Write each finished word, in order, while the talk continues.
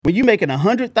When you making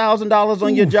 $100,000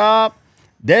 on your job,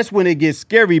 that's when it gets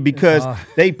scary because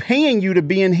they paying you to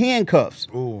be in handcuffs.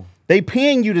 Ooh. They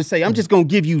paying you to say, I'm just going to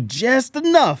give you just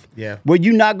enough where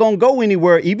you're not going to go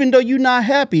anywhere, even though you're not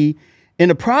happy.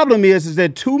 And the problem is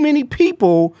that too many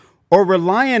people are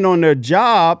relying on their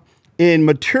job and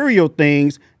material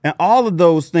things and all of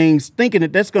those things, thinking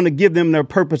that that's going to give them their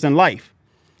purpose in life.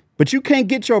 But you can't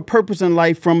get your purpose in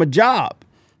life from a job.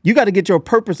 You got to get your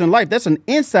purpose in life. That's an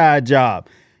inside job.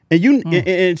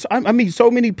 And I mean,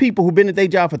 so many people who've been at their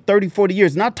job for 30, 40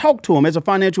 years, and I talk to them as a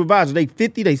financial advisor. They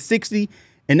 50, they 60,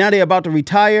 and now they're about to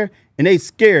retire, and they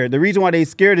scared. The reason why they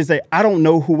scared is that I don't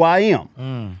know who I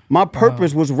am. My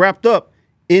purpose was wrapped up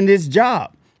in this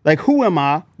job. Like, who am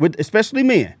I, especially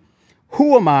men?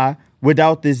 Who am I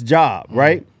without this job,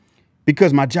 right?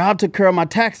 Because my job took care of my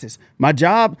taxes. My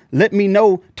job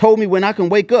told me when I can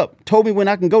wake up, told me when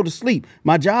I can go to sleep.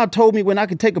 My job told me when I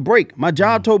can take a break. My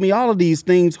job told me all of these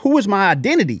things. Who is my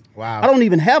identity? Wow. I don't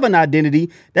even have an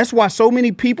identity. That's why so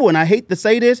many people, and I hate to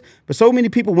say this, but so many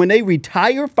people, when they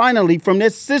retire finally from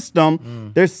this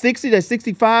system, they're 60, they're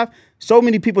 65, so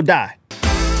many people die.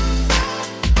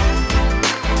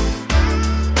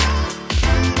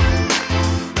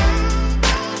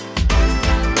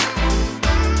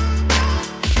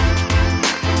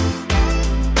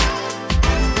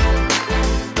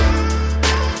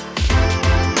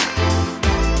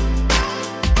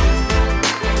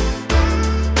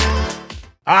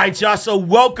 All right, y'all. So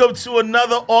welcome to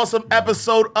another awesome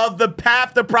episode of the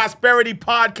Path to Prosperity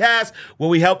podcast, where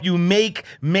we help you make,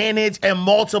 manage, and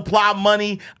multiply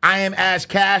money. I am Ash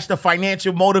Cash, the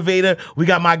financial motivator. We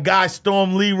got my guy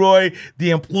Storm Leroy,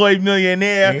 the employed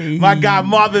millionaire. Hey. My guy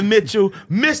Marvin Mitchell,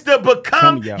 Mr.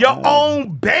 Become Your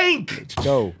Own Bank. Let's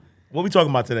go. What we talking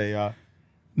about today, y'all?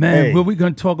 Man, what we're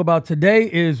going to talk about today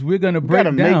is we're going to break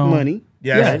down. Make money.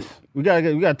 Yes. We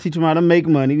gotta teach them how to make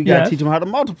money. We gotta teach them how to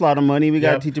multiply the money. We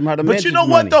gotta teach them how to manage. But you know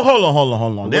what? Though,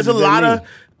 hold on. There's a lot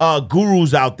of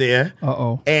gurus out there.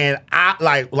 And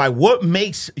I like what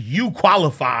makes you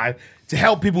qualified to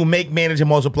help people make, manage, and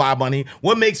multiply money?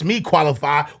 What makes me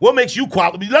qualify? What makes you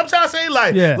qualify? You know what I'm trying to say?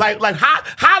 Like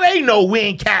how they know we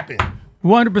ain't capping?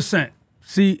 100%.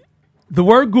 See, the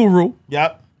word guru.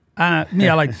 Yep. I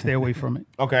like to stay away from it.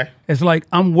 Okay. It's like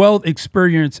I'm well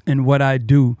experienced in what I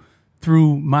do.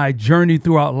 Through my journey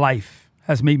throughout life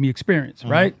has made me experience,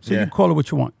 right? So you can call it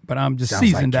what you want, but I'm just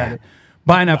seasoned at it.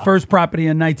 Buying that first property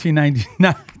in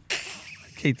 1999.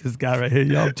 I hate this guy right here,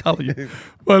 y'all. I'm telling you.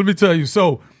 Well, let me tell you.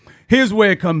 So here's where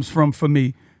it comes from for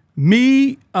me.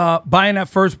 Me buying that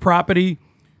first property,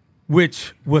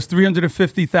 which was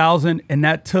 $350,000, and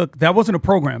that wasn't a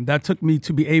program. That took me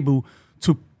to be able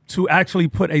to actually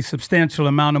put a substantial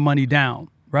amount of money down,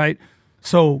 right?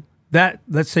 So that,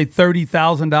 let's say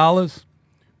 $30,000,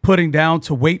 putting down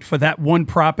to wait for that one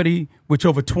property, which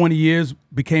over 20 years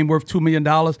became worth $2 million.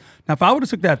 Now, if I would have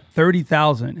took that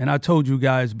 $30,000, and I told you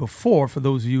guys before, for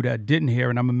those of you that didn't hear,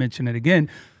 and I'm gonna mention it again,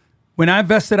 when I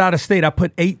invested out of state, I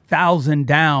put $8,000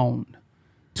 down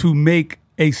to make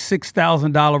a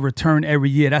 $6,000 return every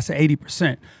year. That's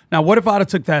 80%. Now, what if I'd have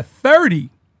took that 30,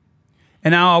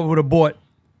 and now I would have bought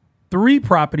 3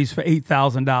 properties for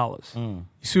 $8,000.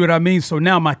 You see what I mean? So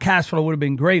now my cash flow would have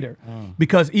been greater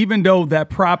because even though that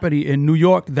property in New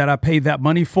York that I paid that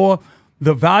money for,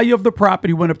 the value of the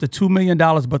property went up to $2 million,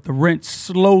 but the rent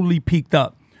slowly peaked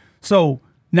up. So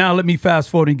now let me fast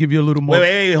forward and give you a little more.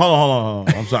 Wait, hold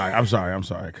on. I'm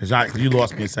sorry. Because you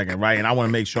lost me a second, right? And I want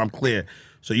to make sure I'm clear.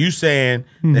 So you saying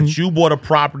that you bought a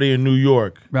property in New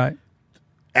York. Right.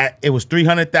 It was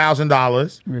 $300,000.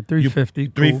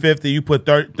 $350,000. $350,000. You put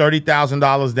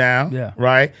 $30,000 down. Yeah.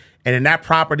 Right. And then that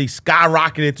property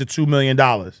skyrocketed to $2 million.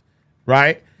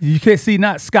 Right. You can't see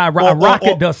not skyrocket. A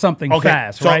rocket does something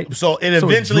fast, right? So it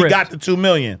eventually got to $2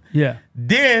 million. Yeah.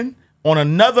 Then on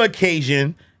another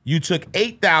occasion, you took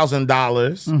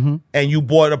 $8,000 and you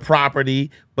bought a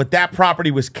property, but that property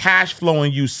was cash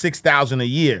flowing you $6,000 a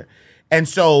year. And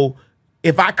so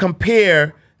if I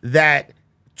compare that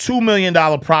 $2 million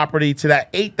property to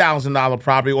that $8,000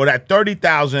 property, or that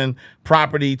 $30,000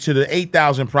 property to the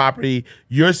 $8,000 property,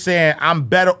 you're saying I'm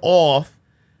better off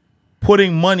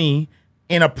putting money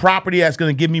in a property that's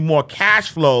going to give me more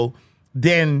cash flow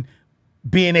than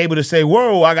being able to say,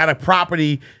 whoa, I got a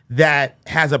property that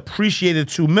has appreciated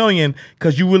 $2 million,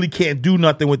 because you really can't do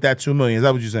nothing with that $2 million. Is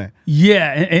that what you're saying?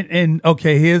 Yeah, and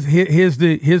okay, here's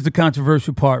the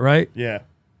controversial part, right? Yeah.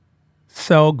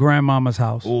 Sell grandmama's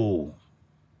house. Ooh.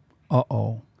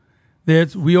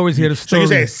 We always hear the story.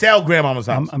 So you say sell grandmama's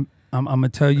house? I'm gonna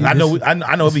tell you. I know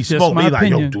it'd be smoke. Be like,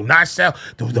 yo, do not sell.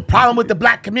 The problem with the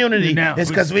black community is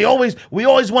because we always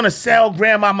want to sell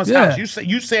grandmama's house.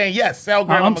 You saying yes, sell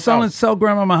grandmama's house. Sell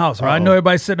grandmama's house. Right? I know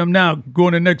everybody sitting up now, go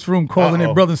in the next room, calling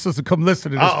their brother and sister, come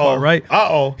listen to this part, right?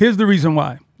 Here's the reason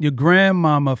why. Your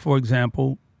grandmama, for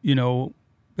example, the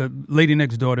lady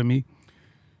next door to me,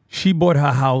 she bought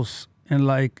her house in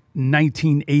like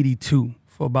 1982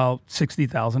 for about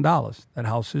 $60,000. That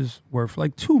house is worth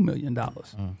like $2 million.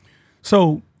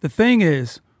 So the thing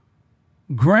is,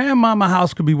 grandmama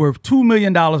house could be worth $2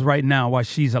 million right now while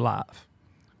she's alive.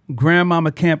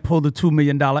 Grandmama can't pull the $2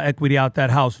 million equity out that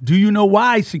house. Do you know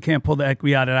why she can't pull the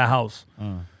equity out of that house?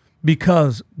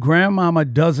 Because grandmama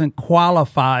doesn't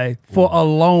qualify for a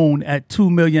loan at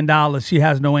 $2 million. She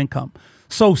has no income.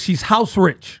 So she's house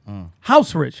rich.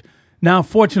 House rich. Now,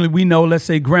 unfortunately, we know, let's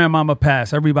say grandmama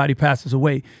passed. Everybody passes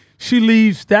away. She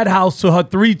leaves that house to her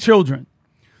 3 children.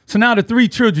 So now the 3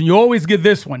 children, you always get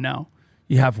this one now.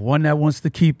 You have one that wants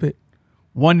to keep it,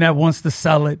 one that wants to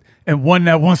sell it, and one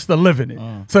that wants to live in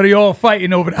it. So they all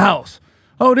fighting over the house.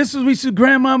 Oh, we should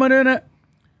grandmama do that.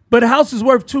 But the house is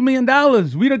worth $2 million.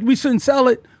 We shouldn't sell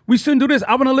it. We shouldn't do this.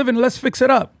 I want to live in it. Let's fix it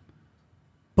up.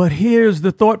 But here's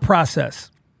the thought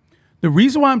process. The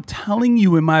reason why I'm telling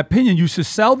you, in my opinion, you should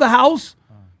sell the house,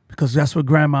 because that's what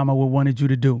grandmama would wanted you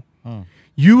to do.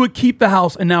 You would keep the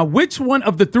house. And now, which one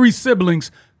of the 3 siblings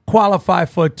qualify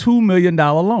for a $2 million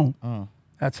loan?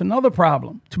 That's another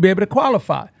problem, to be able to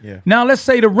qualify. Now, let's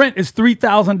say the rent is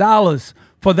 $3,000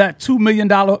 for that $2 million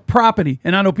property.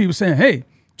 And I know people saying, hey,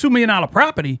 $2 million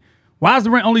property, why is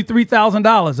the rent only $3,000?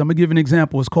 I'm going to give an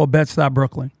example. It's called Bed-Stuy,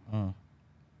 Brooklyn.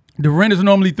 The rent is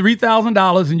normally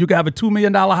 $3,000 and you can have a $2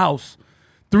 million house.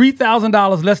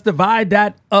 $3,000, let's divide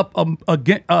that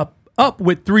up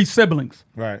with 3 siblings.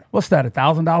 Right. What's that,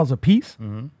 $1,000 a piece?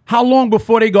 How long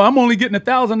before they go, I'm only getting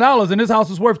 $1,000 and this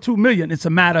house is worth $2 million? It's a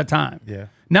matter of time.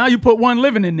 Now you put one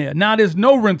living in there. Now there's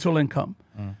no rental income.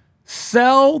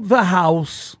 Sell the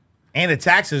house. And the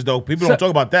taxes, though. People don't talk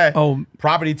about that.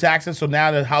 Property taxes. So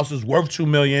now the house is worth $2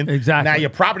 million. Exactly. Now your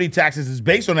property taxes is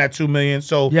based on that $2 million.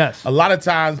 So a lot of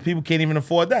times people can't even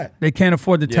afford that. They can't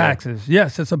afford the taxes.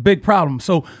 Yes, it's a big problem.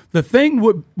 So the thing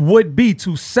would be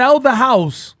to sell the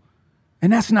house,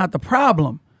 and that's not the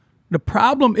problem. The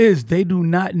problem is they do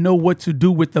not know what to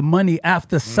do with the money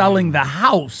after selling the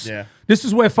house. This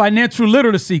is where financial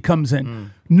literacy comes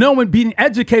in. Knowing, being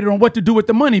educated on what to do with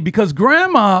the money, because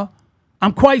grandma,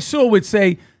 I'm quite sure, would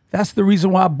say, that's the reason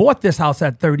why I bought this house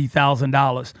at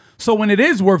 $30,000. So when it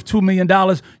is worth $2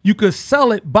 million, you could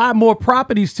sell it, buy more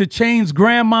properties to change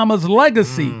grandmama's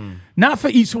legacy. Not for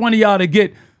each one of y'all to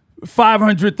get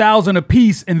 $500,000 a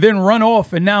piece and then run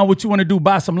off. And now what you want to do,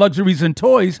 buy some luxuries and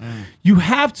toys. You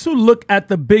have to look at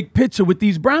the big picture with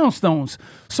these brownstones.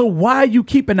 So why are you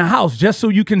keeping the house? Just so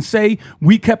you can say,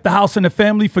 we kept the house in the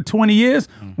family for 20 years?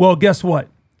 Well, guess what?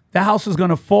 That house is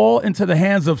going to fall into the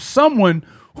hands of someone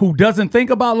who doesn't think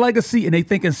about legacy and they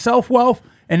think in self-wealth.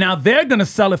 And now they're going to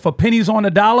sell it for pennies on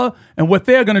the dollar. And what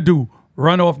they're going to do,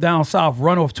 run off down south,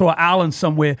 run off to an island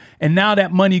somewhere. And now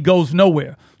that money goes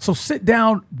nowhere. So sit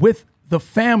down with the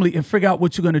family and figure out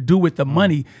what you're going to do with the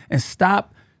money and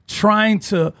stop trying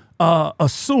to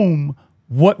assume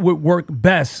what would work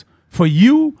best for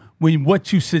you, when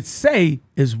what you should say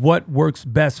is what works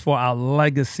best for our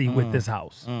legacy with this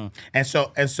house. And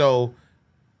so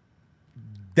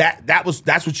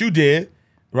that's what you did,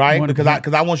 right?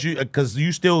 Because I want you, because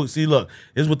you still see, look,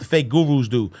 this is what the fake gurus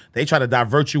do. They try to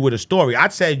divert you with a story. I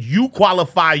said you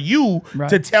qualify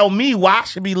to tell me why I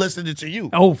should be listening to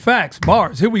you. Oh, facts,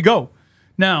 bars. Here we go.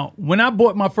 Now, when I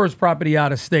bought my first property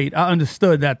out of state, I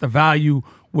understood that the value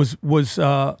was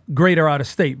greater out of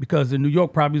state because the New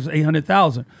York property was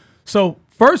 $800,000. So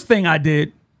first thing I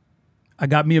did, I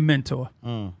got me a mentor.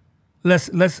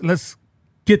 Let's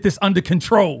get this under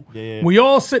control. We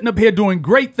all sitting up here doing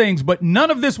great things, but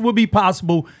none of this would be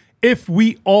possible if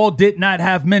we all did not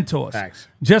have mentors. Thanks.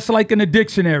 Just like in a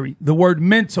dictionary, the word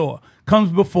mentor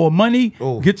comes before money.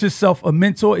 Get yourself a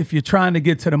mentor if you're trying to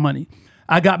get to the money.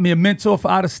 I got me a mentor for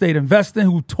out-of-state investing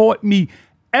who taught me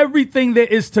everything there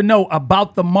is to know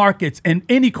about the markets and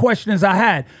any questions I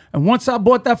had. And once I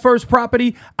bought that first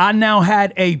property, I now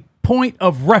had a point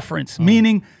of reference,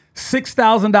 meaning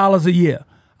 $6,000 a year.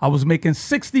 I was making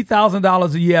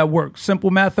 $60,000 a year at work. Simple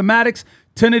mathematics,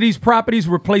 10 of these properties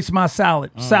replace my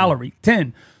salary,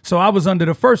 10. So I was under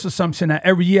the first assumption that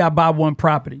every year I buy one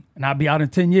property and I'll be out in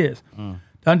 10 years.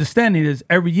 The understanding is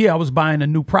every year I was buying a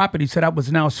new property, so that was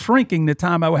now shrinking the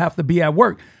time I would have to be at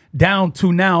work down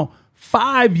to now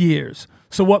 5 years.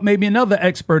 So what made me another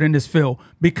expert in this field?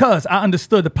 Because I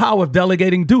understood the power of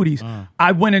delegating duties.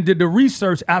 I went and did the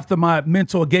research after my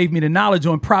mentor gave me the knowledge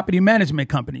on property management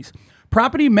companies.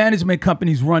 Property management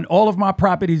companies run all of my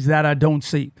properties that I don't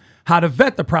see. How to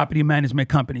vet the property management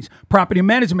companies. Property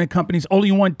management companies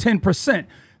only want 10%.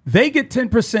 They get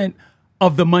 10%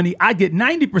 of the money. I get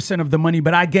 90% of the money,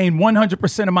 but I gain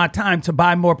 100% of my time to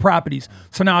buy more properties.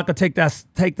 So now I can take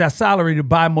that salary to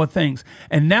buy more things.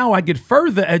 And now I get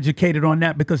further educated on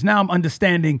that because now I'm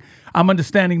understanding the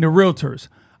realtors.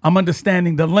 I'm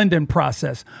understanding the lending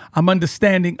process. I'm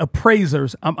understanding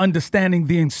appraisers. I'm understanding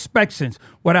the inspections.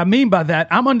 What I mean by that,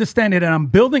 I'm understanding that I'm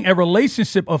building a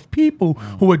relationship of people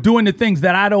who are doing the things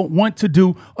that I don't want to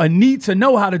do or need to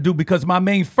know how to do because my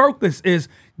main focus is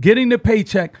getting the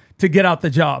paycheck to get out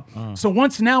the job. So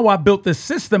once now I built this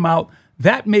system out,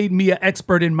 that made me an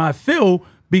expert in my field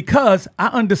because I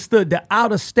understood the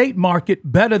out-of-state market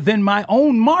better than my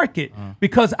own market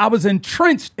because I was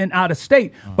entrenched in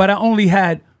out-of-state, but I only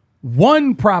had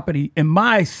one property in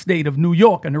my state of New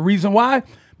York. And the reason why?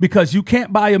 Because you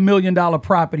can't buy $1 million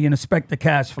property and expect the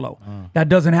cash flow. That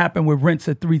doesn't happen with rents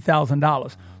at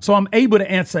 $3,000. So I'm able to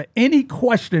answer any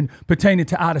question pertaining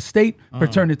to out of state,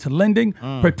 pertaining to lending,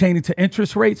 pertaining to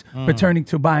interest rates, pertaining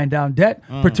to buying down debt,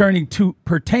 pertaining to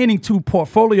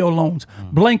portfolio loans,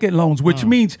 blanket loans, which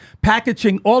means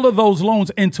packaging all of those loans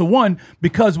into one,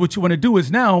 because what you want to do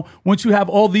is now, once you have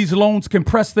all these loans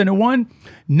compressed into one,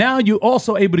 now you're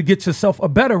also able to get yourself a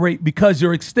better rate because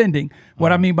you're extending.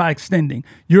 What I mean by extending,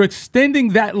 you're extending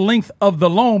that length of the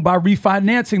loan by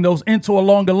refinancing those into a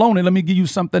longer loan. And let me give you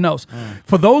something else.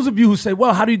 For those of you who say,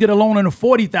 well, how do you get a loan on a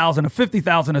 $40,000, a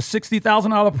 $50,000, a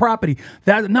 $60,000 property?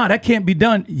 That can't be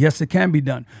done. Yes, it can be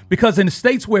done. Because in the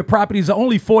states where properties are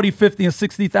only $40,000,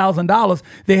 $50,000, and $60,000,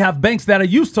 they have banks that are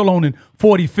used to loaning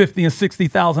 $40,000, $50,000, and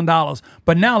 $60,000.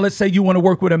 But now let's say you want to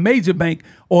work with a major bank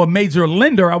or a major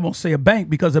lender. I won't say a bank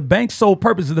because a bank's sole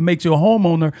purpose is to make you a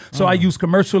homeowner. So I use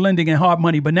commercial lending and hard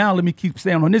money. But now let me keep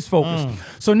staying on this focus.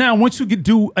 So now once you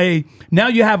now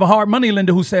you have a hard money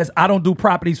lender who says, I don't do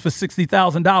properties for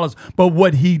 $60,000. But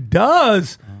what he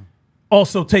does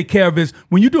also take care of is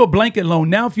when you do a blanket loan,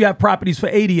 now if you have properties for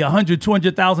 $80,000,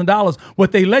 $100,000, $200,000,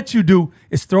 what they let you do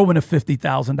is throw in a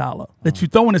 $50,000, let you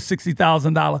throw in a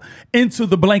 $60,000 into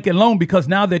the blanket loan because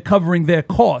now they're covering their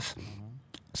costs.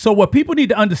 So what people need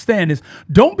to understand is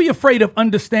don't be afraid of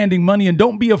understanding money and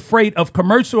don't be afraid of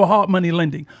commercial hard money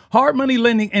lending. Hard money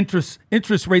lending interest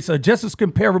rates are just as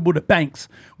comparable to banks.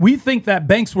 We think that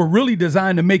banks were really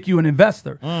designed to make you an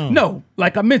investor. No,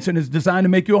 like I mentioned, it's designed to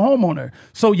make you a homeowner.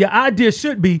 So your idea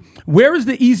should be, where is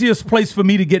the easiest place for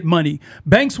me to get money?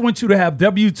 Banks want you to have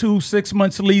W-2, 6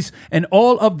 months lease, and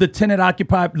all of the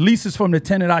tenant-occupied leases from the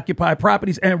tenant-occupied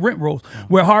properties and rent rolls,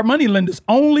 where hard money lenders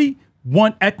only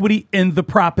want equity in the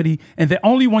property, and they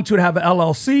only want you to have an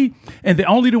LLC, and they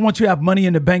only want you to have money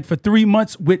in the bank for 3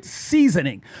 months with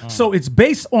seasoning. So it's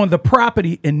based on the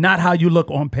property and not how you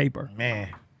look on paper. Man,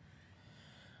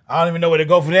 I don't even know where to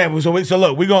go from there. So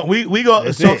look, we go. So right.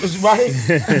 That's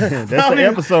the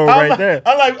episode right there.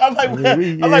 I'm like,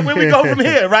 where we go from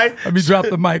here, right? Let me drop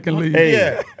the mic and leave. Hey.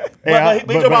 Yeah. But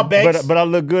we talk about banks. But I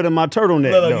look good in my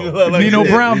turtleneck. Though. Nino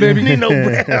Brown, baby. Nino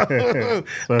Brown.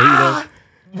 So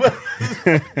but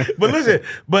listen,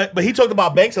 but he talked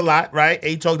about banks a lot, right?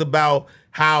 And he talked about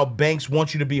how banks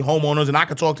want you to be homeowners, and I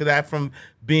could talk to that from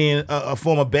being a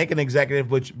former banking executive.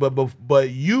 But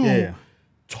you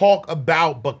talk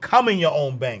about becoming your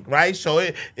own bank, right? So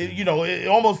it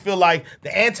almost feel like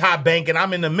the anti-bank, and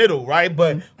I'm in the middle, right?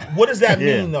 But what does that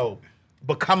mean though?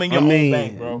 Becoming your own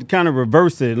bank, bro. Kind of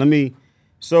reverse it.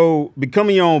 So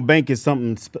becoming your own bank is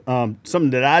something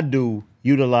that I do.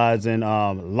 Utilizing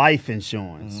life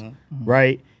insurance,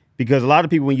 right? Because a lot of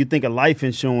people, when you think of life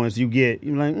insurance, you're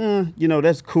like,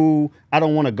 that's cool. I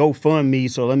don't want to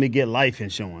GoFundMe, so let me get life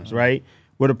insurance, right?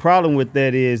 Well, the problem with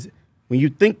that is when you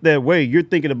think that way, you're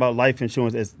thinking about life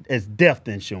insurance as death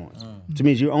insurance, which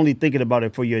means you're only thinking about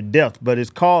it for your death. But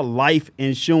it's called life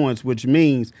insurance, which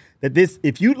means that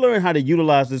if you learn how to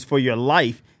utilize this for your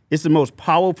life, it's the most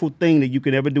powerful thing that you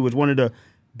can ever do. It's one of the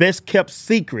best kept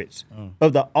secrets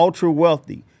of the ultra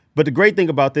wealthy. But the great thing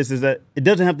about this is that it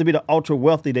doesn't have to be the ultra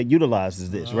wealthy that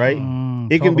utilizes this, right?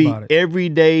 It can be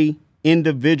everyday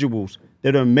individuals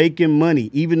that are making money.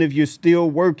 Even if you're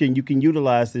still working, you can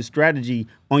utilize this strategy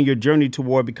on your journey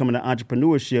toward becoming an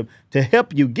entrepreneurship to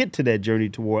help you get to that journey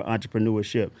toward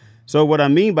entrepreneurship. So what I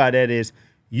mean by that is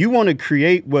you want to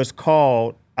create what's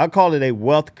called, I call it a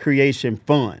wealth creation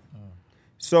fund.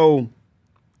 So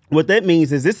what that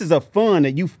means is this is a fund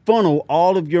that you funnel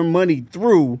all of your money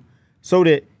through so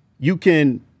that you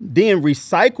can then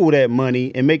recycle that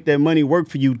money and make that money work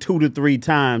for you 2 to 3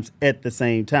 times at the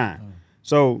same time.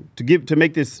 So to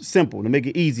make this simple, to make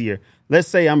it easier, let's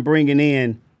say I'm bringing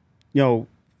in,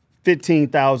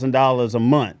 $15,000 a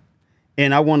month,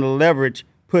 and I want to leverage,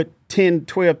 put $10,000,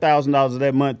 $12,000 of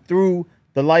that month through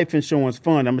the life insurance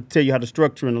fund. I'm going to tell you how to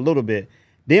structure in a little bit.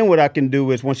 Then what I can do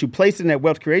is once you place it in that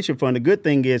wealth creation fund, the good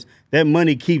thing is that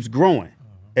money keeps growing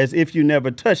as if you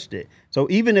never touched it. So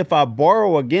even if I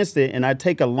borrow against it and I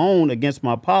take a loan against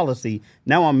my policy,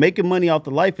 now I'm making money off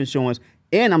the life insurance,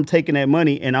 and I'm taking that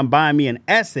money and I'm buying me an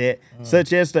asset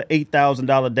such as the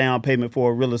 $8,000 down payment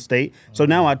for a real estate. So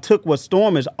now I took what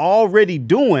Storm is already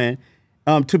doing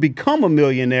to become a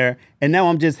millionaire, and now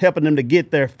I'm just helping them to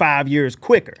get there 5 years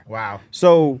quicker. Wow.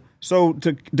 So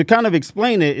to kind of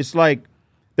explain it, it's like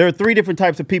there are 3 different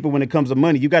types of people when it comes to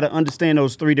money. You got to understand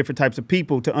those 3 different types of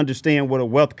people to understand what a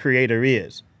wealth creator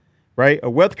is. Right? A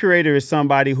wealth creator is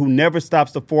somebody who never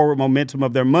stops the forward momentum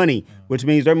of their money, which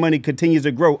means their money continues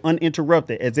to grow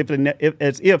uninterrupted as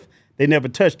if they never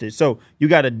touched it. So you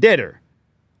got a debtor,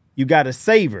 you got a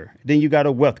saver, then you got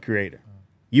a wealth creator.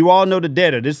 You all know the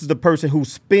debtor. This is the person who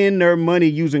spend their money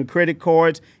using credit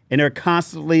cards and they're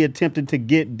constantly attempting to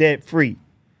get debt free.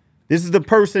 This is the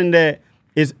person that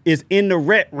is in the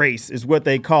rat race, is what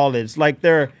they call it. It's like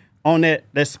they're on that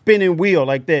spinning wheel,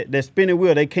 like that spinning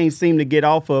wheel. They can't seem to get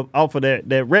off of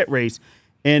that rat race.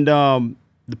 And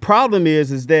the problem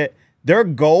is that their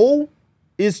goal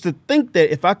is to think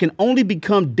that if I can only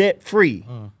become debt free,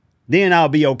 then I'll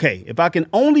be okay. If I can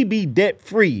only be debt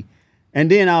free, and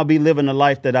then I'll be living the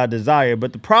life that I desire.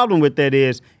 But the problem with that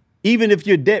is, even if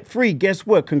you're debt free, guess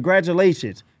what?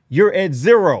 Congratulations, you're at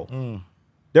zero.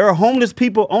 There are homeless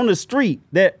people on the street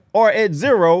that are at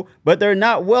zero, but they're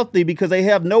not wealthy because they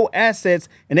have no assets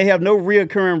and they have no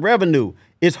reoccurring revenue.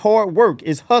 It's hard work.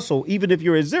 It's hustle, even if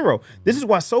you're at zero. This is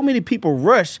why so many people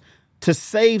rush to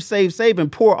save, and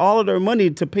pour all of their money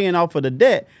to paying off of the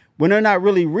debt when they're not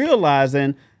really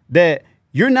realizing that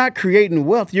you're not creating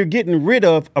wealth. You're getting rid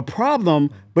of a problem,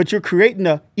 but you're creating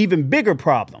an even bigger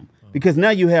problem because now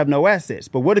you have no assets.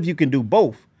 But what if you can do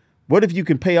both? What if you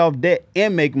can pay off debt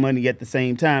and make money at the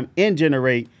same time and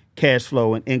generate cash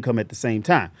flow and income at the same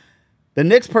time? The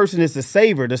next person is the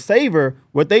saver. The saver,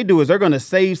 what they do is they're going to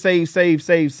save,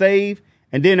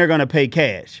 and then they're going to pay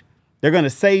cash. They're going to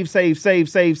save,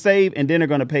 and then they're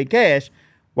going to pay cash.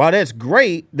 While that's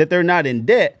great that they're not in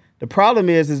debt, the problem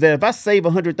is that if I save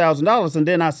 $100,000 and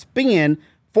then I spend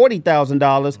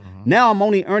 $40,000, now I'm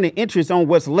only earning interest on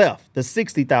what's left, the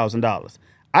 $60,000.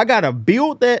 I got to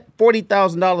build that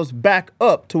 $40,000 back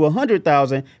up to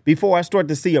 $100,000 before I start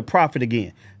to see a profit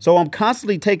again. So I'm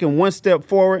constantly taking 1 step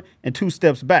forward and 2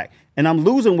 steps back. And I'm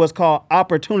losing what's called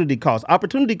opportunity cost.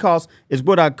 Opportunity cost is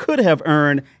what I could have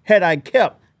earned had I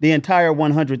kept the entire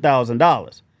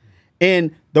 $100,000.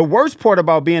 And the worst part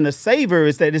about being a saver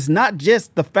is that it's not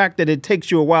just the fact that it takes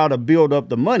you a while to build up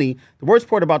the money. The worst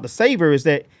part about the saver is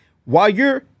that while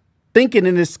you're thinking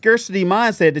in this scarcity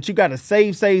mindset that you got to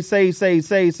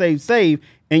save,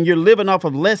 and you're living off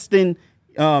of less than,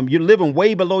 you're living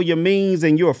way below your means,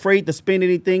 and you're afraid to spend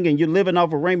anything, and you're living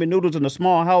off of ramen noodles in a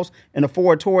small house and a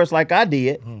Ford Taurus like I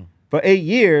did for 8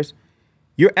 years,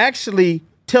 you're actually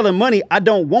telling money, I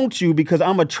don't want you because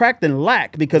I'm attracting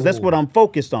lack because that's what I'm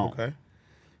focused on. Okay.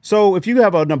 So if you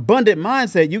have an abundant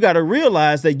mindset, you got to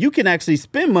realize that you can actually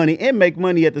spend money and make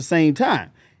money at the same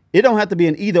time. It don't have to be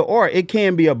an either or. It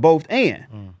can be a both and.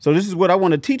 So this is what I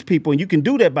want to teach people. And you can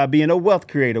do that by being a wealth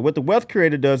creator. What the wealth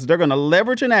creator does is they're going to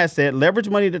leverage an asset, leverage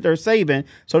money that they're saving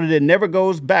so that it never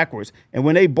goes backwards. And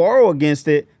when they borrow against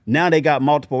it, now they got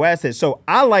multiple assets. So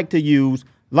I like to use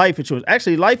life insurance.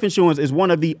 Actually, life insurance is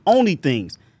one of the only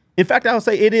things. In fact, I'll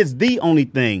say it is the only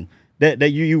thing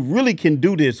that you really can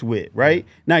do this with, right?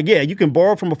 Now, yeah, you can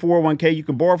borrow from a 401k. You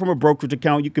can borrow from a brokerage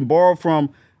account. You can borrow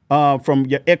from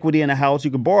your equity in a house.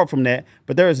 You can borrow from that.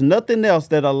 But there is nothing else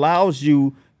that allows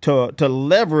you to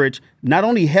leverage not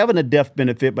only having a death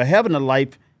benefit, but having a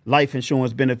life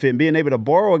insurance benefit and being able to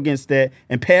borrow against that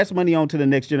and pass money on to the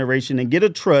next generation and get a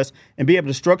trust and be able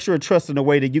to structure a trust in a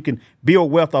way that you can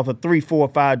build wealth off of 3, 4,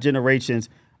 5 generations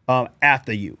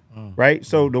after you, right?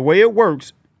 So the way it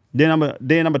works, then I'm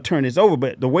gonna turn this over.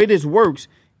 But the way this works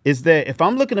is that if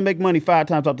I'm looking to make money 5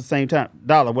 times off the same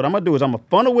dollar, what I'm going to do is I'm going to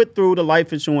funnel it through the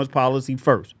life insurance policy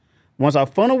first. Once I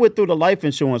funnel it through the life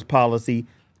insurance policy,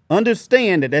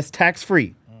 understand that that's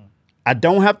tax-free. I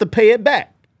don't have to pay it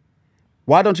back.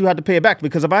 Why don't you have to pay it back?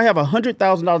 Because if I have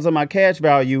 $100,000 of my cash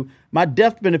value, my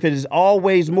death benefit is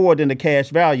always more than the cash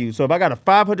value. So if I got a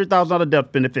 $500,000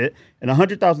 death benefit and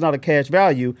 $100,000 cash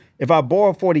value, if I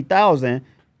borrow $40,000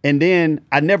 and then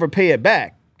I never pay it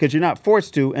back, because you're not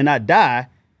forced to, and I die,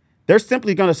 they're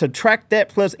simply going to subtract that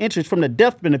plus interest from the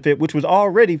death benefit, which was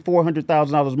already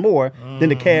 $400,000 more than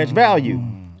the cash value.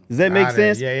 Does that make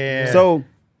sense? Yeah. So,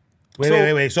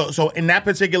 wait. So in that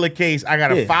particular case, I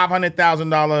got a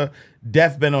 $500,000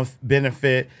 death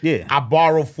benefit. Yeah. I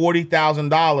borrow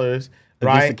 $40,000.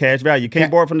 Right, it's the cash value. You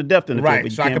can't borrow from the death benefit. Right, But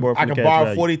you so I can can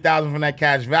borrow $40,000 from that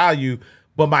cash value,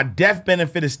 but my death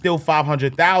benefit is still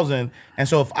 $500,000. And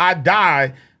so if I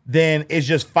die, then it's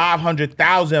just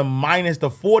 $500,000 minus the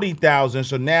 $40,000.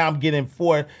 So now I'm getting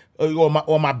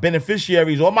or my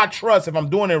beneficiaries or my trust, if I'm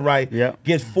doing it right,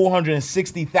 gets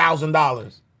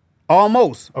 $460,000.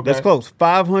 Almost. Okay. That's close.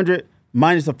 500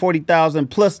 minus the 40,000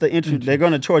 plus the interest. They're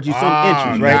going to charge you some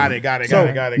interest, right? Got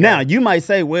it. Now you might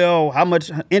say, well, how much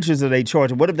interest are they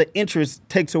charging? What if the interest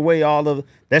takes away all of?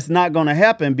 That's not going to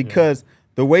happen because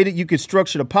the way that you could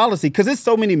structure the policy, because there's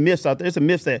so many myths out there. There's a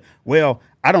myth that, well,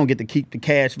 I don't get to keep the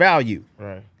cash value.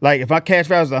 Right. Like if my cash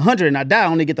value is 100 and I die, I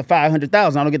only get the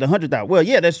 500,000. I don't get the 100,000. Well,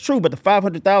 yeah, that's true, but the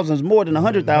 500,000 is more than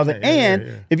 100,000.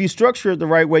 And if you structure it the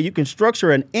right way, you can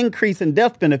structure an increase in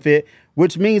death benefit,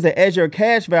 which means that as your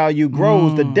cash value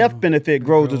grows, the death benefit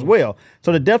grows as well.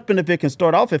 So the death benefit can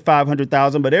start off at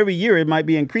 500,000, but every year it might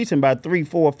be increasing by 3,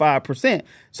 4, 5%.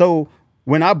 So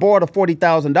when I borrowed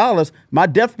 $40,000, my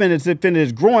death benefit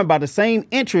is growing by the same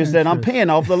interest that I'm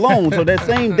paying off the loan. So that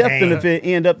same death benefit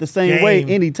end up the same way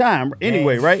anytime.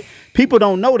 Anyway, right? People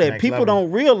don't know that. People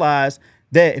don't realize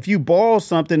that if you borrow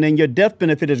something and your death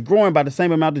benefit is growing by the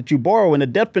same amount that you borrow, and the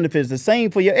death benefit is the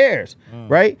same for your heirs,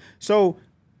 right? So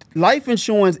life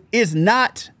insurance is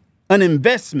not an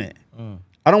investment.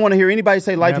 I don't want to hear anybody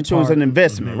say life insurance is an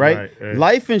investment, right?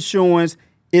 Life insurance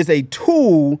is a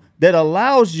tool that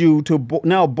allows you to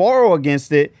now borrow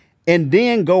against it and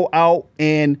then go out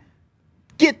and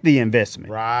get the investment.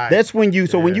 Right. That's when you,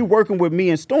 so when you're working with me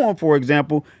and Storm, for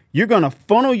example, you're going to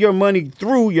funnel your money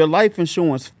through your life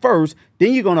insurance first,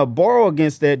 then you're going to borrow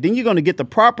against that, then you're going to get the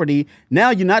property. Now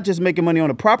you're not just making money on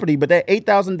the property, but that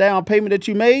 $8,000 down payment that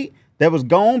you made, that was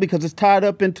gone because it's tied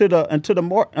up into the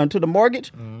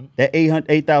mortgage, that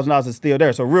 $8,000 is still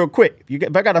there. So real quick,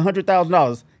 if I got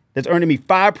 $100,000 that's earning me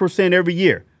 5% every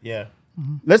year. Yeah.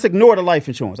 Let's ignore the life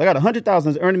insurance. I got $100,000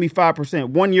 that's earning me 5%.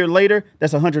 1 year later,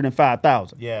 that's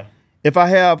 $105,000. Yeah. If I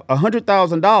have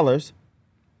 $100,000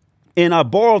 and I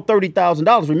borrowed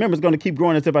 $30,000, remember it's going to keep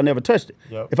growing as if I never touched it.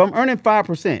 Yep. If I'm earning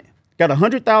 5%, got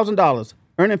 $100,000,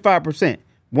 earning 5%.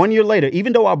 1 year later,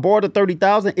 even though I borrowed the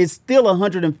 $30,000, it's still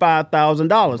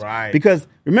 $105,000. Right. Because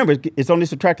remember, it's only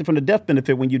subtracted from the death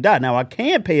benefit when you die. Now I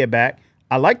can pay it back.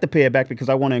 I like to pay it back because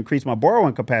I want to increase my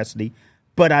borrowing capacity,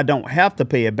 but I don't have to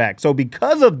pay it back. So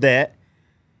because of that,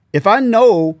 if I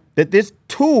know that this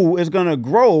tool is going to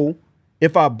grow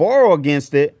if I borrow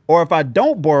against it or if I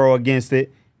don't borrow against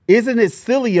it, isn't it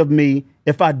silly of me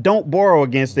if I don't borrow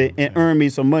against it and earn me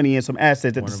some money and some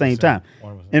assets at the same time?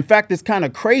 100%. In fact, it's kind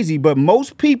of crazy, but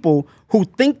most people who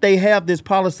think they have this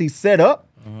policy set up,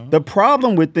 the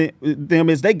problem with them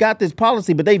is they got this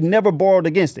policy, but they've never borrowed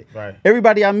against it. Right.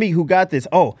 Everybody I meet who got this,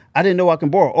 oh, I didn't know I can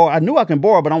borrow. Or I knew I can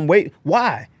borrow, but I'm waiting.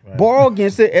 Why? Right. Borrow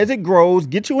against it as it grows,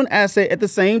 get you an asset at the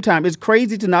same time. It's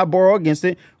crazy to not borrow against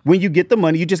it when you get the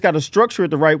money. You just got to structure it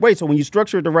the right way. So when you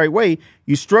structure it the right way,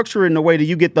 you structure it in a way that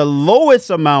you get the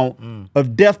lowest amount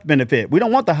of death benefit. We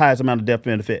don't want the highest amount of death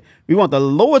benefit. We want the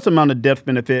lowest amount of death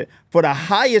benefit for the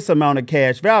highest amount of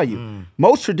cash value.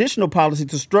 Most traditional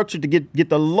policies are structured to get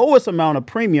the lowest amount of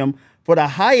premium for the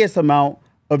highest amount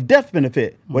of death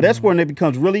benefit. Well, that's when it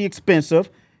becomes really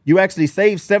expensive. You actually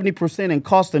save 70% in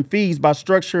cost and fees by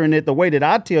structuring it the way that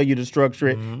I tell you to structure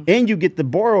it. And you get to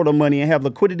borrow the money and have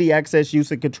liquidity, access,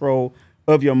 use, and control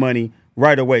of your money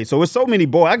right away. So it's so many,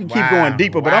 I can keep going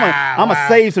deeper, but I'm going to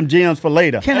save some gems for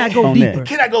later. Can I go deeper?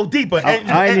 Can I go deeper?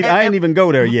 I ain't even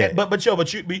go there yet. But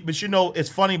you know, it's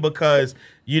funny because,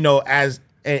 you know,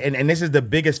 and this is the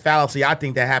biggest fallacy I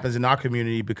think that happens in our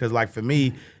community, because like for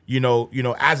me, you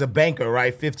know, as a banker,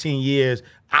 right, 15 years,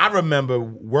 I remember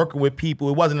working with people.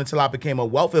 It wasn't until I became a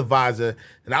wealth advisor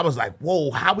that I was like,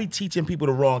 whoa, how we teaching people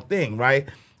the wrong thing, right?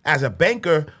 As a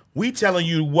banker, we telling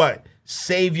you what?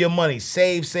 Save your money,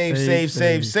 save.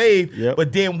 Yep.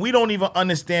 But then we don't even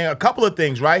understand a couple of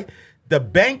things, right? The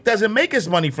bank doesn't make its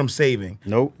money from saving.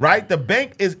 Nope. Right? The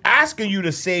bank is asking you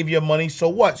to save your money. So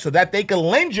what? So that they can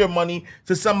lend your money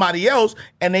to somebody else,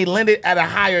 and they lend it at a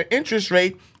higher interest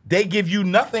rate. They give you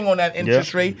nothing on that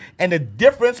interest rate, and the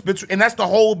difference between, and that's the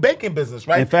whole banking business,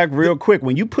 right? In fact, real quick,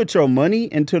 when you put your money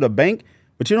into the bank,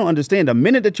 but you don't understand, the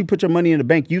minute that you put your money in the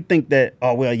bank, you think that,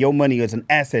 oh, well, your money is an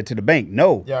asset to the bank.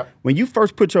 No. Yeah. When you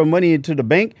first put your money into the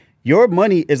bank, your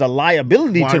money is a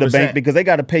liability to the 100%. bank because they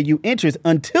got to pay you interest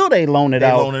until they loan it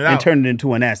out and turn it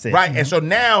into an asset. Right. And so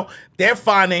now they're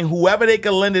finding whoever they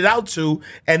can lend it out to,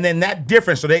 and then that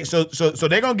difference. So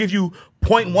they're gonna give you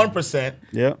 0.1%.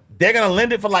 Yeah. They're gonna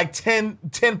lend it for like 10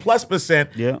 plus percent.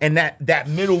 Yeah. And that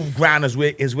middle ground is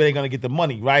where they're gonna get the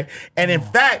money, right? And in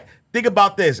fact, think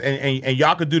about this, and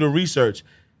y'all could do the research.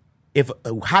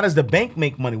 How does the bank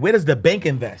make money? Where does the bank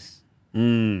invest?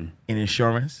 In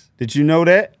insurance. Did you know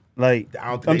that? Like,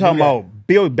 I'm I'm talking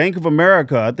about Bank of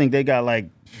America. I think they got like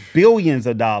billions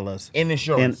of dollars in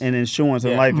insurance, in insurance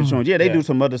and life insurance. Yeah, they do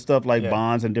some other stuff like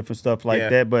bonds and different stuff like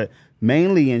that, but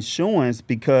mainly insurance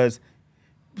because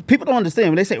people don't understand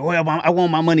when they say, "Well, I want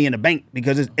my money in the bank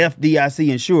because it's FDIC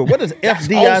insured." What does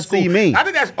FDIC mean? I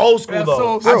think that's old school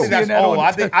though. I think that's old.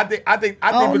 I think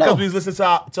because we listen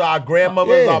to our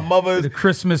grandmothers, our mothers, the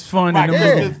Christmas fund, right, and the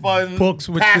Christmas fund, books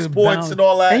with passports and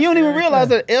all that. And you don't even realize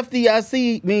that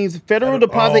FDIC means Federal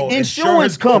Deposit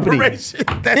Insurance Company. It's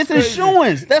crazy.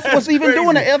 insurance. That's what's even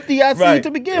doing the FDIC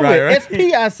to begin with.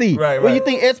 SPIC. What you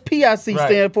think SPIC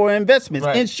stand for? Investments,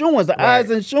 insurance. The I's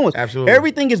insurance. Absolutely.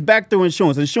 Everything is backed through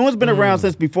insurance. Insurance been around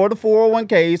since before the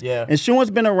 401ks. Yeah. Insurance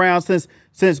been around since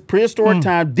prehistoric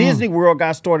time. Disney World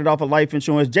got started off of life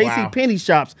insurance. JC Penney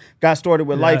shops got started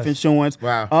with life insurance.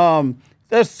 Wow.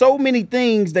 There's so many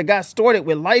things that got started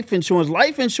with life insurance.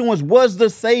 Life insurance was the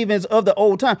savings of the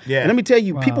old time. Yeah. And let me tell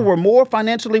you, people were more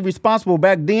financially responsible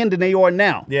back then than they are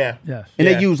now. Yeah. Yes. And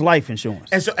they use life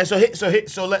insurance. And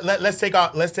so let's take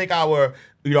our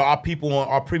our people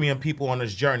our premium people on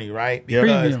this journey, right? Because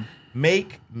Premium.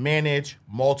 Make, manage,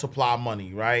 multiply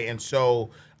money, right? And so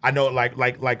I know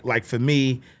like for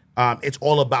me, it's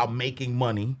all about making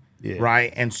money,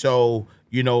 right? And so,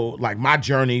 like my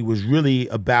journey was really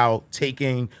about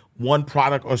taking one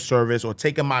product or service or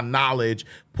taking my knowledge,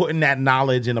 putting that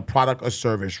knowledge in a product or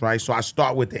service, right? So I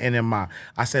start with the NMI.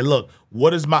 I say, look,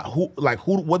 what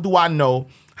do I know?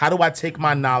 How do I take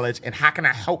my knowledge and how can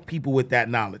I help people with that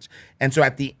knowledge? And so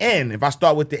at the end, if I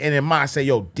start with the NMI, I say,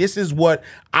 yo, this is what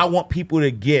I want people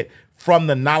to get from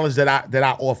the knowledge that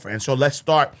I offer. And so let's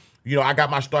start. I got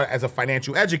my start as a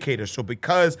financial educator. So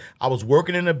because I was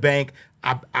working in a bank,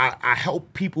 I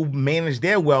helped people manage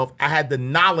their wealth. I had the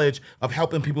knowledge of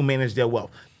helping people manage their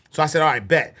wealth. So I said, all right,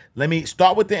 bet. Let me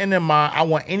start with the NMI. I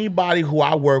want anybody who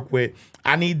I work with,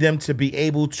 I need them to be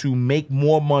able to make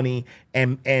more money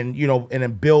and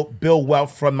then build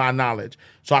wealth from my knowledge.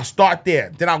 So I start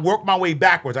there. Then I work my way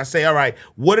backwards. I say, all right,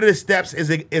 what are the steps is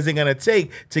it going to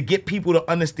take to get people to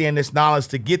understand this knowledge,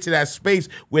 to get to that space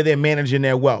where they're managing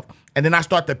their wealth? And then I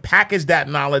start to package that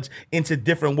knowledge into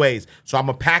different ways. So I'm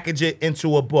going to package it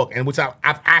into a book, and which I've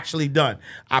actually done.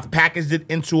 I've packaged it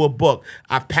into a book.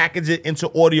 I've packaged it into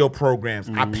audio programs.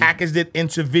 I packaged it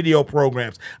into video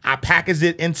programs. I packaged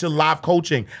it into live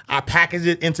coaching. I packaged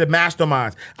it into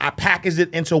masterminds. I packaged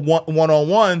it into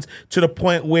one-on-ones to the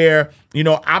point where,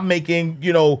 I'm making,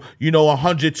 $100,000,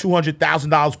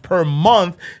 $200,000 per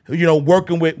month,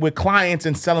 working with clients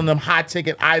and selling them high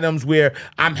ticket items where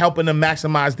I'm helping them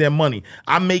maximize their money.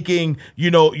 I'm making,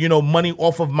 money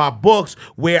off of my books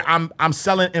where I'm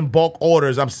selling in bulk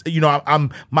orders.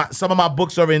 Some of my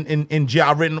books are in jail.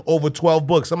 I've written over 12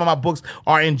 books. Some of my books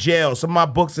are in jail. Some of my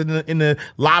books in the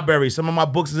library. Some of my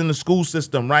books is in the school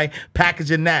system, right?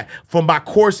 Packaging that. From my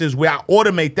courses where I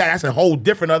automate that. That's a whole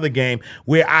different other game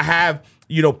where I have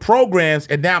programs,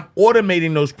 and now I'm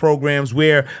automating those programs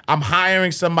where I'm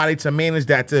hiring somebody to manage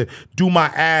that, to do my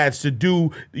ads, to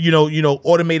do,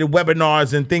 automated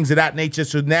webinars and things of that nature.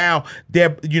 So now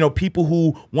they're, people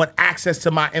who want access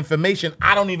to my information.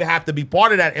 I don't even have to be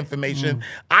part of that information.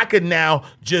 I could now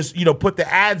just, put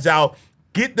the ads out,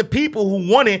 get the people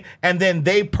who want it, and then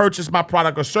they purchase my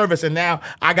product or service. And now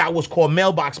I got what's called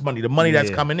mailbox money, the money that's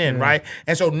coming in, right?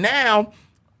 And so now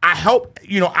I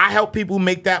help people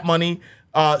make that money.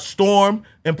 Storm,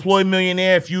 Employee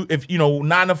Millionaire. If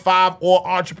 9 to 5 or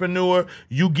entrepreneur,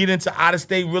 you get into out of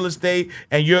state real estate,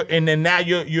 and then now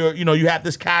you have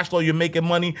this cash flow, you're making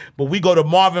money. But we go to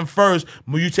Marvin first.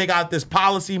 When you take out this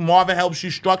policy, Marvin helps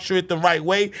you structure it the right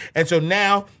way, and so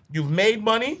now you've made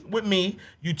money with me.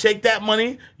 You take that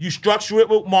money, you structure it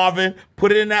with Marvin,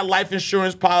 put it in that life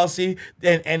insurance policy,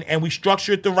 and we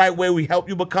structure it the right way. We help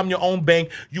you become your own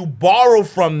bank. You borrow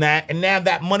from that, and now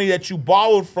that money that you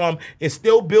borrowed from is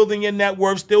still building your net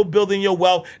worth, still building your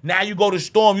wealth. Now you go to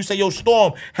Storm. You say, yo,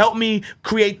 Storm, help me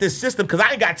create this system because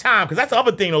I ain't got time. Because that's the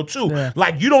other thing, though, too. Yeah.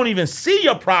 Like, you don't even see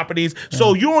your properties,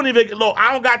 so you don't even, look,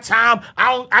 I don't got time.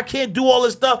 I can't do all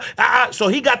this stuff. So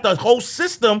he got the whole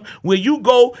system where you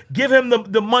go, give him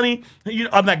the money,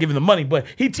 I'm not giving the money, but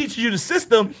he teaches you the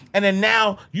system, and then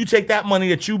now you take that money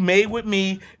that you made with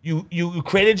me, you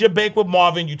created your bank with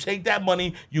Marvin, you take that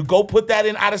money, you go put that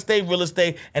in out-of-state real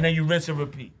estate, and then you rinse and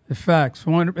repeat. The facts.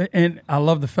 And I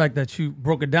love the fact that you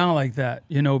broke it down like that,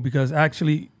 because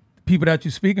actually people that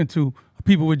you're speaking to are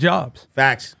people with jobs.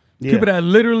 Facts. Yeah. People that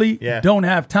literally don't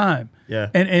have time. Yeah.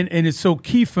 And it's so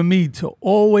key for me to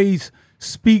always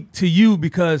speak to you,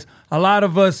 because a lot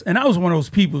of us, and I was one of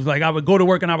those people, like I would go to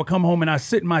work and I would come home and I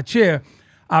sit in my chair,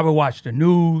 I would watch the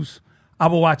news, I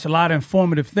would watch a lot of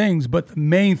informative things, but the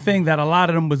main thing that a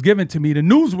lot of them was given to me, the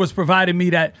news was providing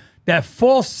me that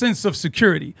false sense of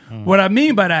security. What I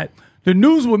mean by that, the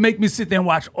news would make me sit there and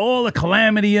watch all the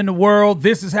calamity in the world,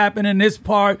 this is happening, this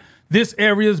part, this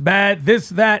area is bad, this,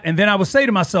 that, and then I would say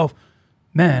to myself,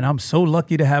 man, I'm so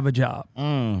lucky to have a job.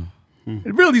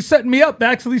 It really set me up to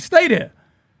actually stay there.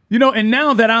 And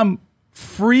now that I'm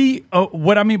free,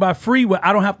 what I mean by free, where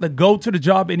I don't have to go to the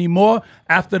job anymore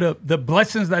after the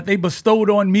blessings that they bestowed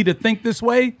on me to think this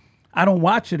way, I don't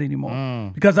watch it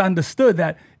anymore because I understood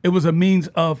that it was a means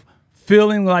of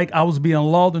feeling like I was being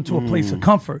lulled into a place of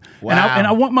comfort. Wow. And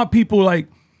I want my people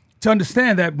to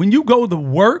understand that when you go to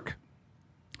work,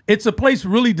 it's a place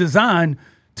really designed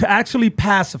to actually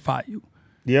pacify you.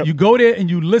 Yep. You go there and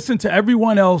you listen to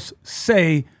everyone else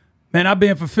say, man, I've been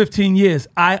here for 15 years.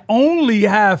 I only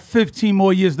have 15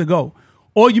 more years to go.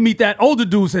 Or you meet that older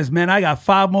dude who says, man, I got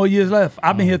 5 more years left.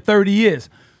 I've been here 30 years.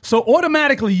 So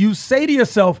automatically you say to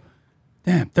yourself,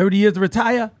 damn, 30 years to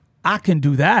retire? I can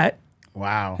do that.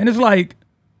 Wow. And it's like,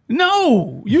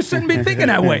 no, you shouldn't be thinking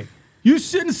that way. You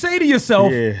shouldn't say to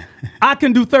yourself, I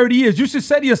can do 30 years. You should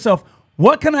say to yourself,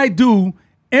 what can I do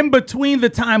in between the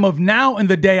time of now and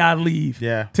the day I leave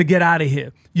to get out of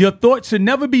here? Your thought should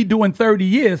never be doing 30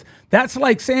 years. That's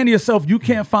like saying to yourself, you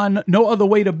can't find no other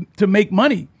way to make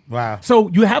money. Wow. So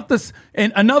you have to,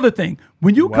 and another thing,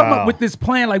 when you come up with this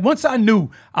plan, like once I knew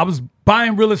I was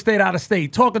buying real estate out of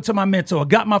state, talking to my mentor,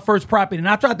 got my first property, and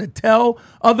I tried to tell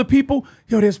other people,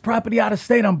 there's property out of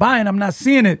state I'm buying, I'm not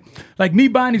seeing it. Like me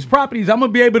buying these properties, I'm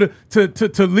gonna be able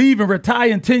to leave and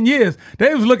retire in 10 years.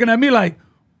 They was looking at me like,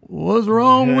 what's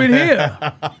wrong with here?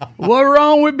 What's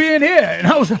wrong with being here? And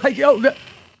I was like,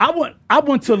 I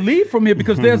want to leave from here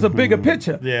because there's a bigger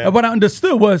picture. Yeah. And what I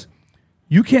understood was,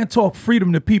 you can't talk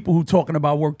freedom to people who talking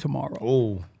about work tomorrow.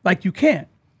 Ooh. Like you can't.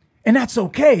 And that's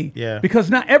okay. Yeah. Because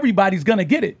not everybody's gonna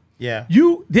get it. Yeah.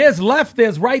 There's left,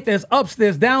 there's right, there's ups,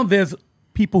 there's down, there's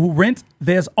people who rent,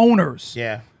 there's owners.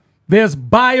 Yeah. There's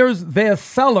buyers, there's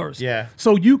sellers. Yeah.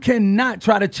 So you cannot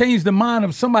try to change the mind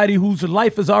of somebody whose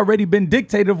life has already been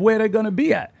dictated of where they're gonna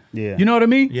be at. Yeah. You know what I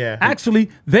mean? Yeah. Actually,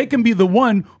 they can be the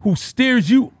one who steers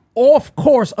you off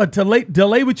course or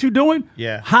delay what you're doing.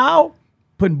 Yeah. How?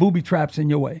 Putting booby traps in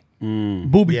your way.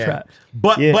 Booby traps.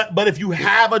 But if you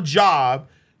have a job,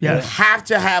 you have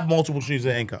to have multiple streams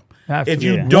of income. If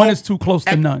you don't, one is too close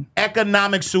to none.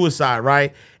 Economic suicide,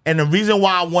 right? And the reason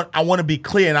why I want to be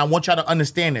clear, and I want y'all to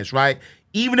understand this, right?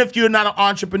 Even if you're not an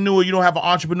entrepreneur, you don't have an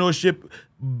entrepreneurship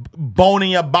bone in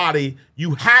your body,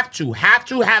 you have to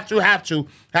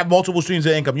have multiple streams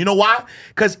of income. You know why?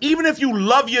 Because even if you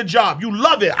love your job, you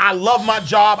love it. I love my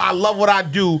job. I love what I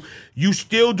do. You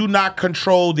still do not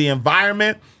control the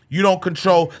environment. You don't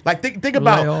control, like think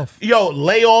about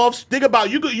layoffs. Think about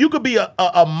you could be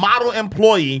a model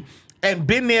employee and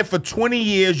been there for 20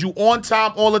 years, you on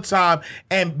time all the time,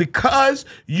 and because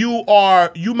you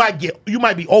might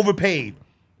be overpaid.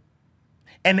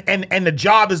 And the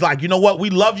job is like, you know what, we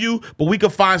love you, but we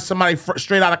could find somebody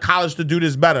straight out of college to do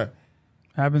this better.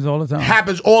 Happens all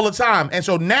the time. And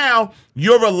so now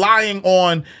you're relying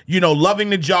on, loving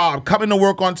the job, coming to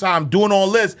work on time, doing all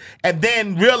this, and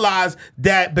then realize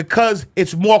that because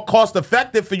it's more cost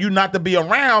effective for you not to be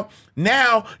around,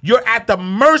 now you're at the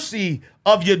mercy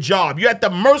of your job. You're at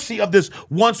the mercy of this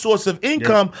one source of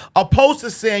income, opposed to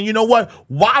saying, you know what,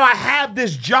 while I have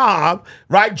this job,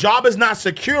 right? Job is not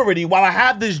security. While I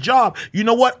have this job, you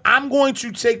know what? I'm going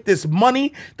to take this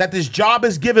money that this job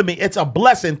is giving me. It's a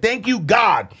blessing. Thank you,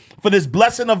 God, for this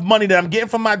blessing of money that I'm getting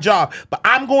from my job. But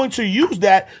I'm going to use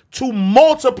that to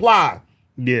multiply.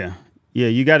 Yeah. Yeah.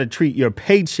 You got to treat your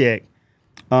paycheck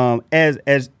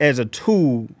as a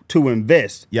tool to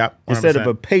invest. Yep. 100%. Instead of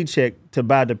a paycheck to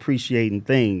buy depreciating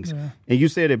things. Yeah. And you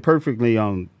said it perfectly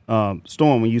on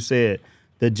Storm when you said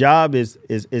the job is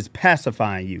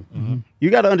pacifying you. Mm-hmm. You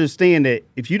got to understand that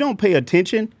if you don't pay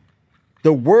attention,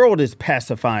 the world is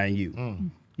pacifying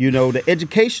you. The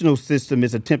educational system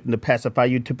is attempting to pacify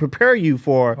you to prepare you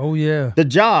for the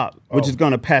job, which is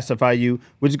going to pacify you,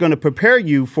 which is going to prepare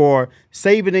you for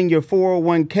saving in your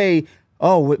 401k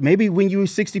oh, maybe when you're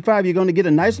 65, you're going to get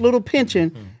a nice little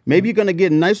pension. Maybe you're going to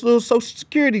get a nice little Social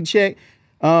Security check.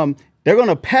 They're going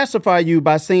to pacify you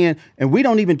by saying, and we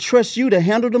don't even trust you to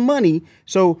handle the money,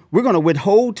 so we're going to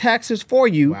withhold taxes for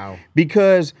you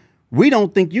because we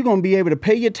don't think you're going to be able to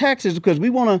pay your taxes because we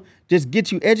want to just get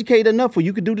you educated enough where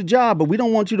you could do the job, but we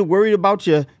don't want you to worry about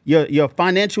your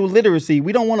financial literacy.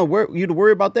 We don't want you to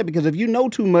worry about that because if you know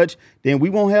too much, then we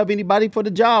won't have anybody for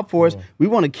the job for us. We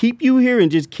want to keep you here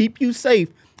and just keep you safe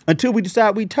until we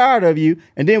decide we tired of you,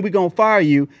 and then we're going to fire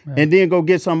you and then go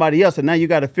get somebody else. And now you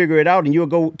got to figure it out, and you'll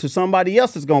go to somebody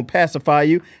else that's going to pacify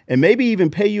you and maybe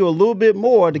even pay you a little bit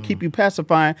more to keep you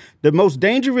pacifying. The most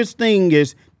dangerous thing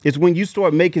is when you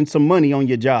start making some money on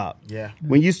your job. Yeah.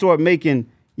 When you start making,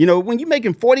 when you're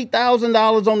making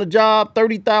 $40,000 on the job,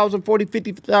 $30,000, $40,000,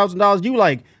 $50,000, you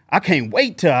like, I can't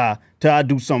wait till I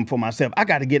do something for myself. I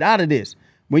got to get out of this.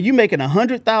 When you're making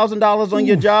 $100,000 on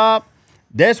your job,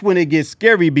 that's when it gets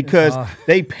scary because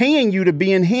they paying you to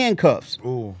be in handcuffs.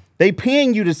 Ooh. They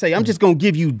paying you to say, I'm just going to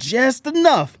give you just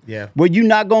enough where you're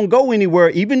not going to go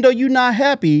anywhere, even though you're not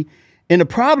happy. And the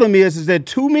problem is that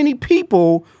too many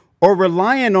people are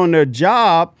relying on their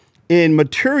job in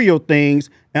material things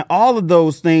and all of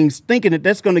those things, thinking that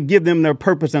that's going to give them their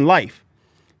purpose in life.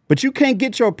 But you can't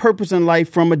get your purpose in life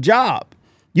from a job.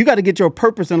 You got to get your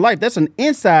purpose in life. That's an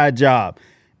inside job.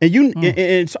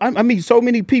 And I meet so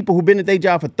many people who've been at their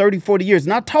job for 30, 40 years,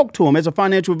 and I talk to them as a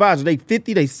financial advisor. They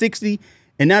 50, they 60,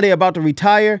 and now they're about to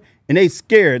retire, and they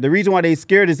scared. The reason why they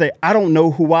scared is that I don't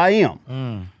know who I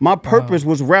am. My purpose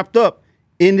was wrapped up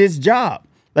in this job.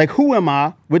 Like, who am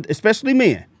I, especially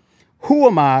men? Who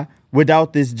am I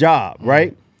without this job,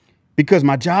 right? Because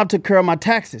my job took care of my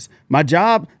taxes. My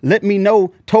job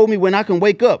told me when I can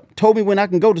wake up, told me when I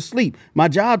can go to sleep. My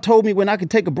job told me when I can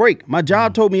take a break. My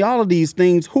job told me all of these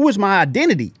things. Who is my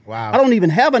identity? Wow. I don't even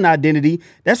have an identity.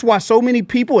 That's why so many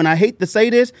people, and I hate to say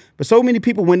this, but so many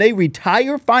people, when they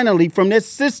retire finally from this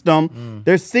system,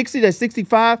 they're 60, they're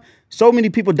 65, so many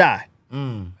people die.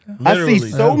 I see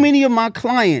so many of my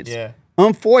clients.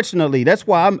 Unfortunately, that's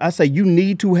why I say you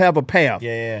need to have a path.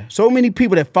 So many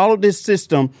people that follow this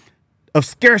system of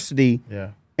scarcity,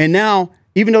 and now,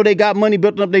 even though they got money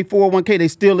built up their 401k, they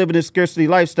still live in a scarcity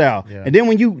lifestyle. And then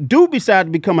when you do decide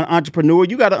to become an entrepreneur,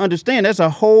 you got to understand that's a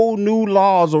whole new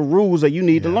laws or rules that you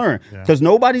need to learn because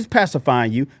nobody's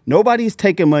pacifying you. Nobody's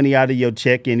taking money out of your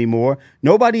check anymore.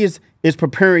 Nobody is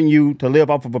preparing you to live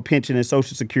off of a pension and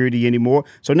Social Security anymore.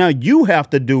 So now you have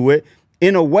to do it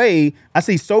in a way. I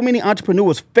see so many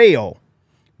entrepreneurs fail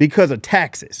because of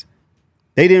taxes.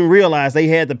 They didn't realize they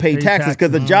had to pay taxes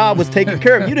because the job was taken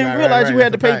care of. You didn't realize you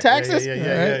had to pay taxes?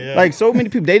 Like so many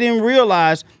people, they didn't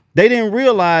realize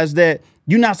that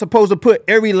you're not supposed to put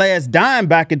every last dime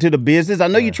back into the business. I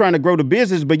know you're trying to grow the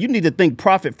business, but you need to think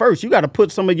profit first. You got to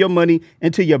put some of your money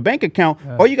into your bank account,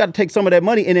 or you got to take some of that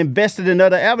money and invest it in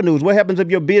other avenues. What happens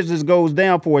if your business goes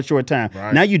down for a short time?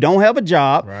 Now you don't have a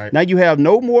job. Now you have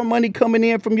no more money coming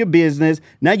in from your business.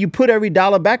 Now you put every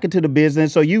dollar back into the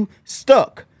business, so you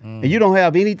stuck. And you don't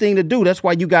have anything to do. That's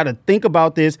why you got to think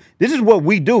about this. This is what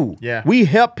we do. We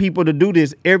help people to do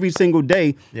this every single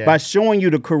day by showing you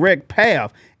the correct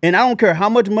path. And I don't care how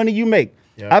much money you make.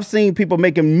 I've seen people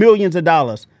making millions of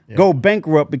dollars go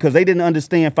bankrupt because they didn't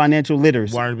understand financial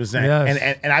literacy.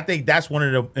 100%. And I think that's one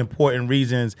of the important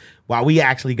reasons why we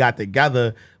actually got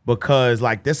together, because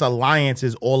like this alliance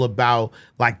is all about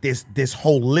like this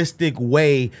holistic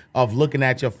way of looking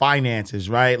at your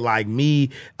finances, right? Like me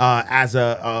as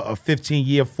a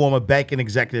 15-year former banking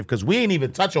executive, because we ain't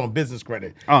even touch on business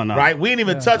credit. Oh no. Right? We ain't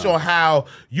even touch on how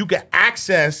you can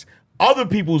access other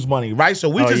people's money, right?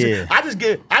 So I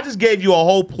just gave you a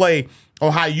whole play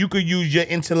on how you could use your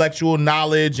intellectual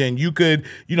knowledge, and you could,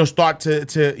 start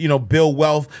to build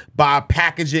wealth by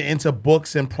packaging into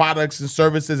books and products and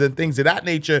services and things of that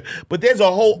nature. But there's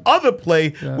a whole other play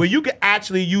where you can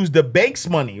actually use the bank's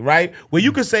money, right? Where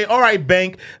you could say, all right,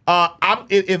 bank,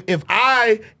 if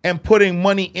I am putting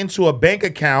money into a bank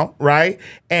account, right,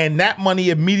 and that money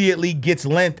immediately gets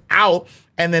lent out,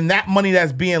 and then that money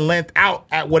that's being lent out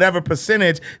at whatever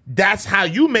percentage, that's how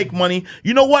you make money.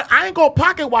 You know what? I ain't gonna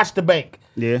pocket watch the bank.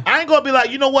 I ain't gonna be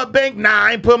like, you know what, bank? Nah,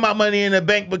 I ain't putting my money in the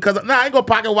bank because I ain't gonna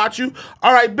pocket watch you.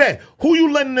 All right, bet. Who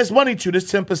you lending this money to?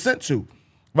 This 10% to,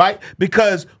 right?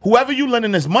 Because whoever you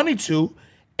lending this money to,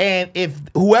 and if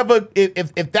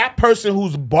that person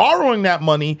who's borrowing that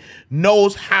money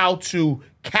knows how to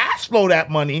cash flow that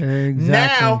money,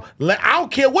 now I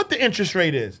don't care what the interest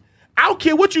rate is. I don't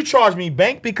care what you charge me,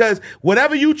 bank, because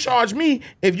whatever you charge me,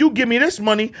 if you give me this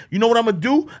money, you know what I'm going to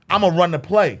do? I'm going to run the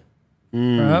play.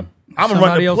 I'm going to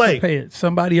run the play. Will pay it.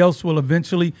 Somebody else will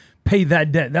eventually pay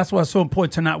that debt. That's why it's so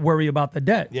important to not worry about the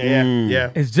debt.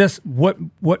 Yeah. It's just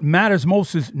what matters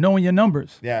most is knowing your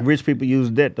numbers. Yeah. Rich people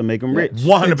use debt to make them rich.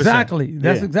 100%. Exactly.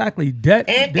 That's exactly. Debt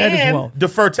And is wealth.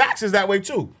 defer taxes that way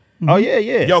too. Oh, yeah.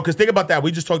 Yo, because think about that.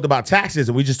 We just talked about taxes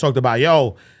and we just talked about,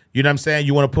 yo, you know what I'm saying?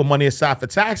 You want to put money aside for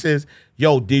taxes.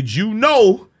 Yo, did you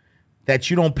know that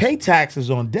you don't pay taxes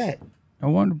on debt?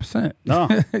 100%. No.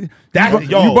 You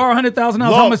borrow $100,000.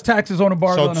 How much taxes on a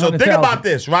borrow? So think about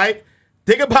this, right?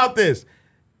 Think about this.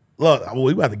 Look,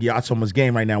 we about to get out so much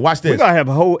game right now. Watch this. We gotta have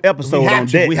a whole episode on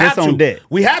debt. We have to. On debt.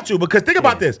 We have to because think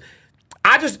about this.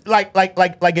 I just like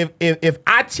if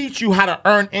I teach you how to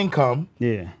earn income,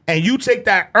 and you take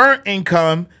that earned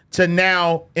income to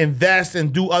now invest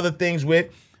and do other things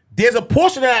with, there's a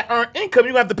portion of that earned income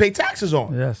you have to pay taxes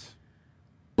on. Yes.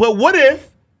 But what if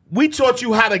we taught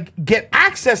you how to get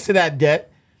access to that debt?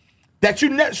 That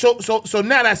you so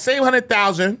now that same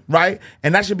 100,000, right?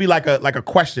 And that should be like a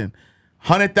question: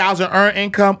 100,000 earned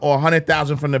income or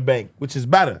 100,000 from the bank, which is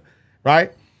better,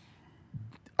 right?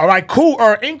 All right, cool,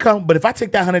 earned income. But if I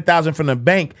take that 100,000 from the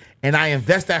bank and I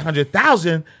invest that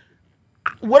 100,000,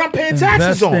 what I'm paying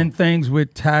taxes on? Invest in things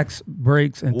with tax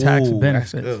breaks and tax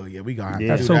benefits. Oh yeah, we got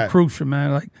that's so crucial,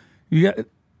 man. Like you got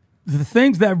the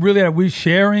things that we're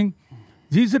sharing.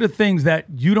 These are the things that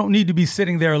you don't need to be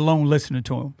sitting there alone listening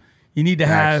to them. You need to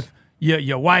have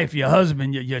your wife, your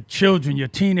husband, your children, your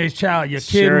teenage child, your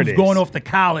kid who's going off to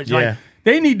college. Yeah. Like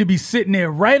they need to be sitting there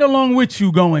right along with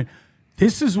you going,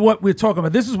 this is what we're talking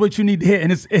about. This is what you need to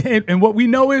hear. And what we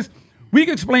know is we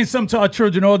can explain something to our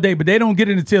children all day, but they don't get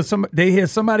it until they hear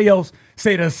somebody else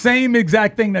say the same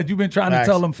exact thing that you've been trying to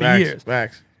tell them for years.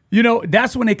 Facts. You know,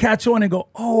 that's when they catch on and go,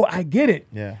 oh, I get it.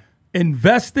 Yeah.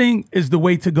 Investing is the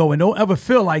way to go. And don't ever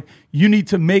feel like you need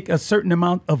to make a certain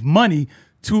amount of money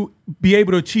to be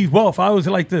able to achieve wealth. I always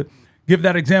like to give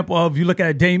that example of you look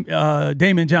at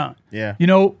Damon John. Yeah. You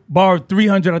know, borrowed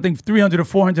 $300 or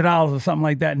 $400 or something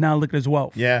like that. Now look at his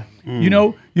wealth. Yeah. You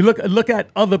know, you look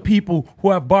at other people who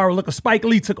have borrowed. Look at Spike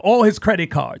Lee took all his credit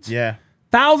cards. Yeah.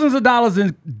 Thousands of dollars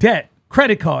in debt,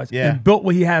 credit cards, and built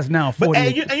what he has now.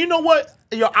 And you know what?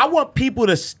 Yo, I want people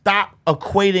to stop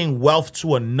equating wealth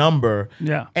to a number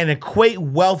and equate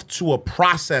wealth to a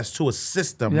process, to a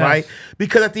system, right?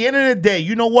 Because at the end of the day,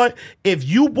 you know what? If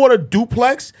you bought a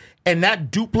duplex and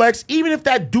that duplex, even if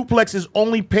that duplex is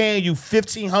only paying you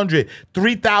 $1,500,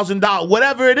 $3,000,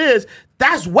 whatever it is,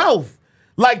 that's wealth.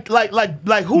 Like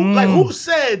who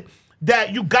said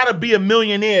that you gotta be a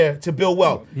millionaire to build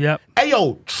wealth? Yep. Hey,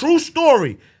 yo, true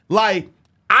story. Like,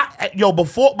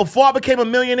 before I became a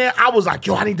millionaire, I was like,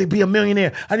 I need to be a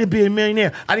millionaire. I need to be a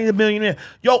millionaire. I need a millionaire.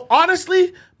 Yo,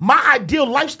 honestly, my ideal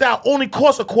lifestyle only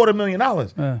costs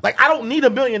 $250,000. Like, I don't need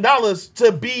 $1 million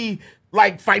to be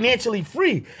like financially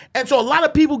free. And so a lot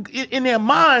of people in their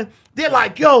mind, they're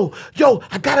like, yo,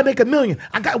 I gotta make $1 million.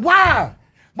 Why?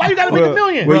 Why you gotta make $1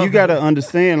 million? Well, you gotta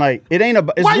understand, like, it ain't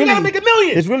about. Why you gotta make $1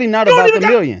 million? It's really not about the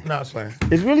million. No, it's fine.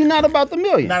 It's really not about the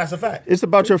million. No, that's a fact. It's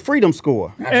about your freedom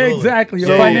score. Absolutely. Exactly.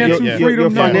 Your financial freedom. Your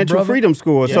financial freedom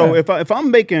score. Yeah. So if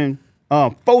I'm making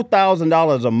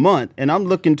 $4,000 a month and I'm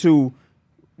looking to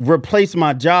replace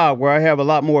my job where I have a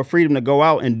lot more freedom to go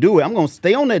out and do it, I'm gonna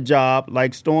stay on that job,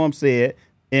 like Storm said,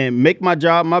 and make my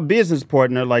job my business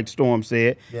partner, like Storm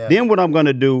said. Yeah. Then what I'm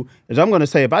gonna do is I'm gonna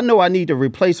say, if I know I need to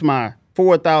replace my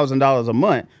 $4,000 a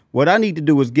month, what I need to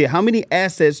do is get how many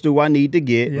assets do I need to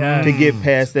get to get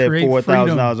past that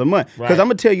 $4,000 a month? Because I'm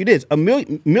gonna tell you this: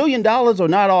 $1 million are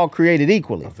not all created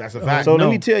equally. That's a fact. So let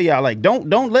me tell y'all, like,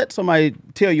 don't let somebody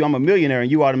tell you I'm a millionaire and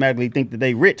you automatically think that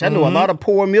they rich. I know a lot of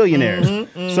poor millionaires.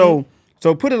 So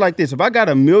put it like this: if I got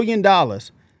 $1 million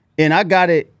and I got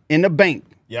it in the bank,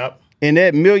 and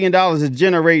that $1 million is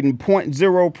generating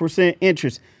 0.0%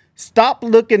 interest, stop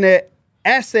looking at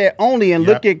asset only and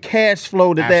look at cash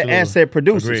flow that asset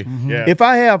produces. If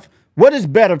I have, what is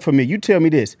better for me? You tell me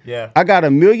this. I got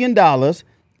 $1 million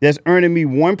that's earning me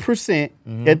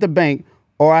 1% at the bank,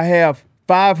 or I have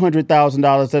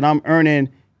 $500,000 that I'm earning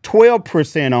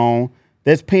 12% on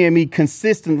that's paying me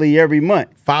consistently every month.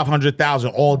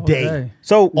 $500,000 all day.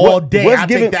 So all day. I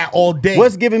take that all day.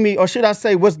 What's giving me, or should I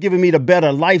say, what's giving me the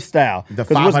better lifestyle?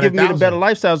 Because what's giving me the better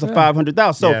lifestyle is the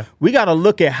 $500,000. So we got to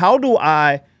look at how do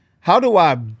I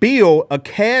build a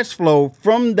cash flow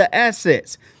from the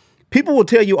assets? People will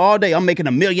tell you all day, I'm making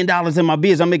 $1 million in my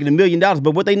business. I'm making $1 million.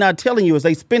 But what they not telling you is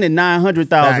they spending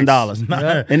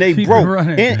 $900,000 and they broke.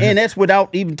 And that's without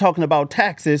even talking about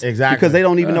taxes. Exactly. Because they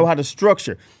don't even know how to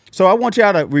structure. So I want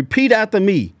y'all to repeat after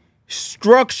me.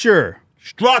 Structure.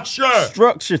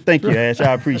 Structure. Thank you, Ash.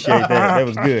 I appreciate that. That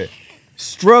was good.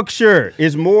 Structure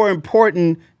is more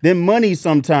important than money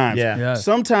sometimes. Yeah. Yes.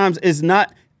 Sometimes it's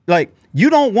not like you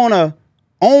don't want to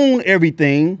own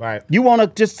everything. Right. You want to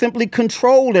just simply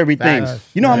control everything. Facts.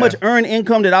 You know how Yeah. much earned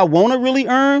income that I want to really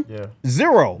earn? Yeah.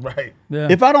 Zero. Right. Yeah.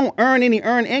 If I don't earn any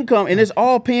earned income and it's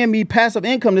all paying me passive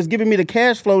income that's giving me the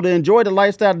cash flow to enjoy the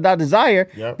lifestyle that I desire,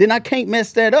 Yep. then I can't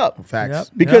mess that up. Facts. Yep.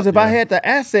 Because if I had the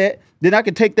asset, then I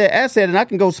can take that asset and I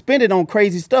can go spend it on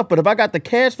crazy stuff. But if I got the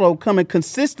cash flow coming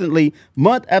consistently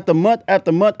month after month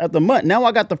after month after month, now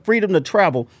I got the freedom to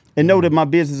travel and know that my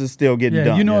business is still getting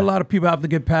done. You know, a lot of people have to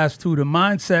get past too the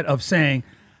mindset of saying,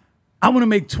 I want to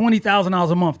make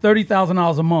 $20,000 a month,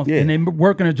 $30,000 a month, and then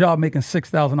working a job making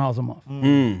 $6,000 a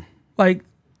month. Like,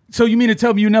 so you mean to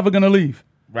tell me you're never going to leave?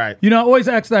 Right. You know, I always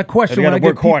ask that question They when I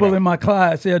gotta get work people harder. in my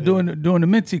class, doing the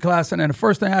mentee class, and then the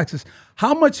first thing I ask is,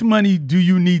 how much money do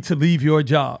you need to leave your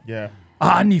job? Yeah.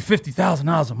 I need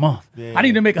 $50,000 a month. I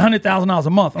need to make $100,000 a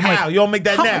month. I'm How? like, You don't make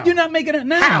that how, now? You're not making it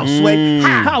now. How, Sway?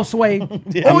 How? How, Sway? I'm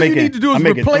All making, you need to do is I'm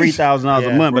making replace. $3,000 Yeah.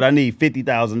 a month, but I need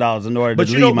 $50,000 in order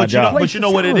to leave my job. But you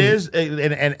know what it is,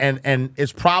 and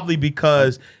it's probably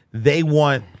because they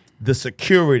want the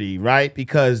security, right?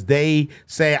 Because they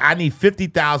say I need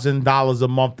 $50,000 a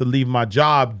month to leave my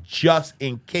job just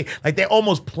in case. Like they're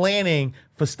almost planning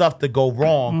for stuff to go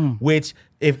wrong, which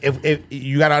if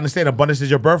you got to understand, abundance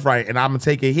is your birthright, and I'm gonna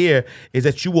take it here is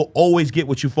that you will always get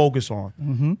what you focus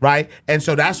on, right? And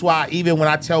so that's why even when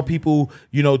I tell people,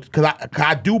 you know, because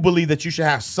I do believe that you should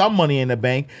have some money in the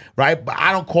bank, right? But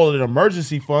I don't call it an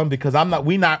emergency fund because I'm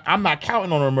not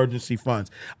counting on emergency funds.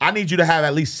 I need you to have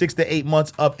at least 6 to 8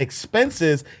 months of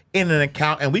expenses in an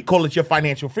account, and we call it your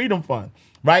financial freedom fund.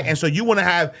 Right. And so you want to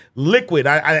have liquid.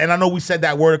 And I know we said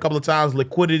that word a couple of times,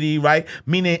 liquidity, right?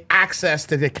 Meaning access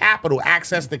to the capital,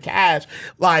 access to cash.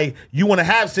 Like you want to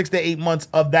have 6 to 8 months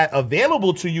of that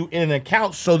available to you in an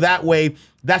account. So that way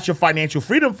that's your financial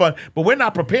freedom fund. But we're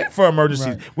not prepared for emergencies.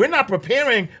 Right. We're not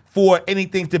preparing for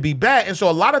anything to be bad. And so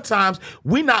a lot of times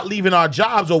we're not leaving our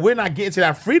jobs or we're not getting to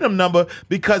that freedom number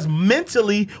because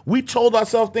mentally we told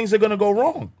ourselves things are going to go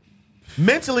wrong.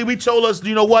 Mentally, we told us,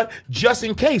 you know what, just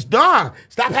in case. Stop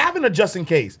having a just in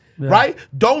case, right?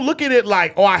 Don't look at it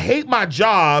like, oh, I hate my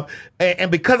job, and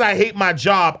because I hate my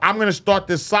job, I'm going to start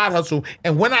this side hustle,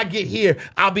 and when I get here,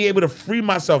 I'll be able to free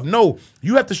myself. No,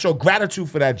 you have to show gratitude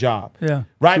for that job,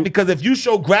 right? Because if you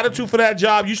show gratitude for that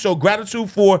job, you show gratitude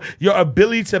for your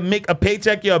ability to make a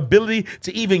paycheck, your ability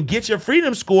to even get your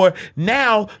freedom score.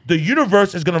 Now, the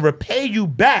universe is going to repay you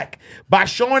back by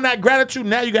showing that gratitude.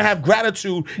 Now you're going to have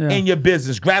gratitude in your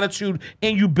business, gratitude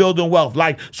in you building wealth.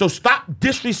 Like, so stop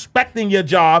disrespecting your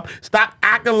job. Stop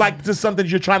acting like this is something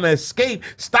you're trying to escape.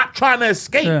 Stop trying to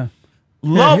escape.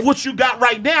 Love what you got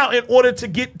right now in order to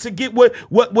get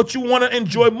what you want to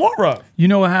enjoy more of. You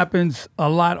know what happens a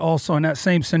lot also in that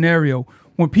same scenario?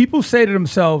 When people say to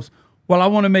themselves, well, I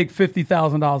want to make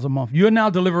 $50,000 a month, you're now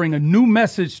delivering a new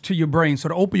message to your brain. So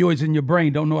the opioids in your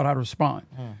brain don't know how to respond.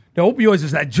 The opioids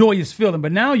is that joyous feeling,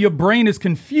 but now your brain is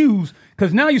confused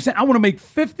because now you're saying, I want to make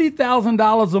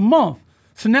 $50,000 a month.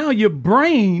 So now your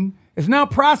brain is now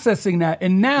processing that.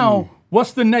 And now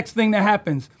what's the next thing that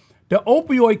happens? The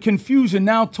opioid confusion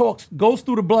now goes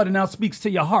through the blood and now speaks to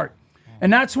your heart.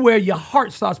 And that's where your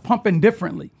heart starts pumping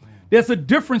differently. There's a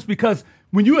difference because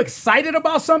when you're excited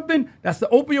about something, that's the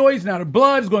opioids. Now the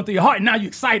blood is going through your heart and now you're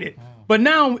excited. But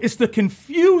now it's the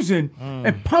confusion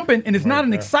and pumping, and it's not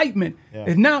an excitement.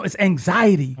 It's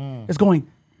anxiety. It's going,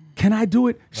 can I do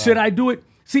it? Should I do it?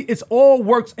 See, it's all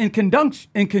works in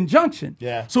conjunction.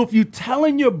 Yeah. So if you're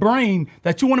telling your brain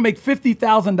that you want to make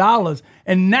 $50,000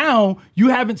 and now you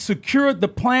haven't secured the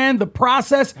plan, the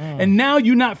process, and now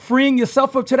you're not freeing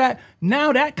yourself up to that,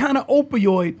 now that kind of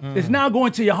opioid is now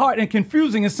going to your heart and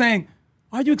confusing and saying,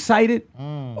 are you excited?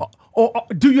 Or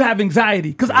do you have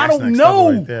anxiety? Because I don't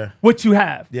know what you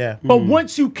have. Yeah. But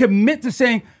once you commit to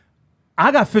saying,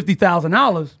 I got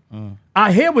 $50,000,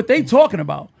 I hear what they talking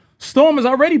about. Storm has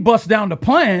already bust down the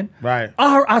plan. Right.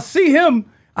 I see him.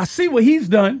 I see what he's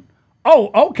done.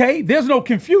 Oh, okay. There's no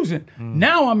confusion.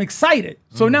 Now I'm excited.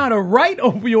 So now the right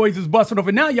opioids is busting off.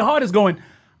 And now your heart is going,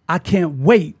 I can't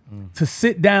wait to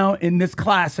sit down in this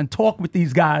class and talk with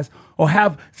these guys or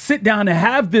sit down and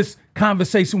have this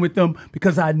conversation with them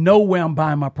because I know where I'm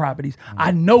buying my properties.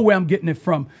 I know where I'm getting it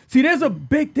from. See, there's a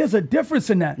difference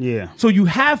in that. Yeah. So you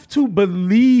have to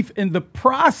believe in the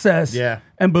process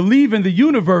and believe in the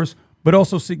universe, but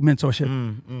also seek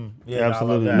mentorship. Yeah,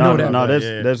 absolutely. No,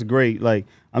 That's great. Like,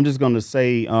 I'm just going to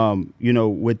say,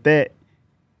 with that,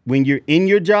 when you're in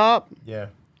your job,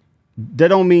 that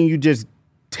don't mean you just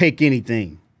take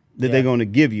anything that they're going to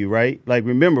give you, right? Like,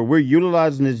 remember, we're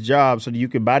utilizing this job so that you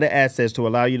can buy the assets to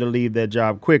allow you to leave that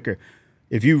job quicker.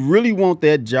 If you really want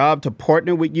that job to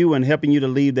partner with you and helping you to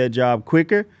leave that job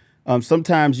quicker,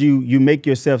 sometimes you make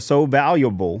yourself so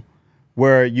valuable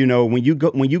where, when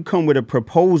you come with a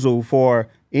proposal for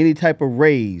any type of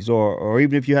raise or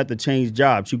even if you have to change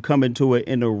jobs, you come into it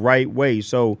in the right way.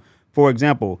 So, for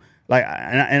example, like,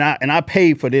 and I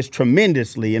paid for this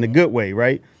tremendously in a good way,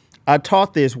 right? I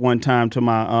taught this one time to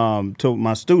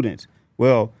my students.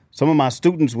 Well, some of my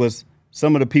students was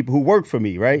some of the people who work for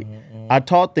me, right? I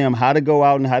taught them how to go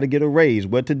out and how to get a raise,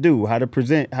 what to do, how to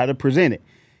present it.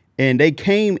 And they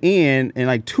came in and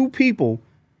like 2 people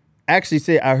actually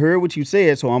said, I heard what you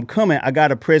said, so I'm coming. I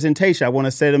got a presentation. I want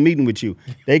to set a meeting with you.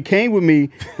 They came with me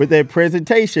with their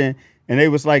presentation, and they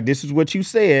was like, this is what you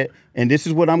said, and this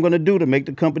is what I'm going to do to make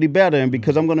the company better. And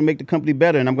because I'm going to make the company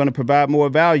better and I'm going to provide more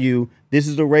value, this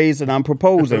is the raise that I'm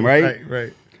proposing, right?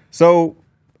 Right. So,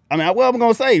 I mean, what I'm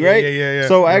going to say, right? Yeah.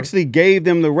 So I actually gave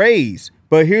them the raise.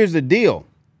 But here's the deal.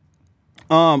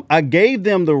 I gave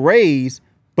them the raise,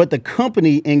 but the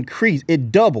company increased.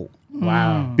 It doubled.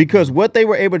 Wow. Because what they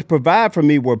were able to provide for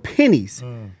me were pennies.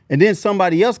 And then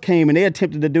somebody else came and they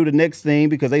attempted to do the next thing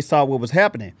because they saw what was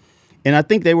happening. And I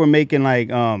think they were making like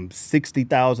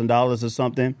 $60,000 or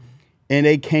something. And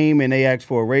they came and they asked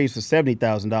for a raise for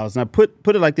 $70,000. And I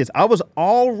put it like this. I was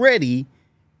already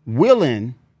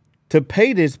willing to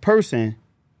pay this person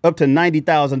up to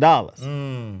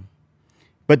 $90,000.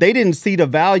 But they didn't see the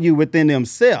value within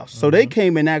themselves. So they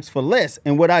came and asked for less.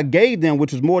 And what I gave them,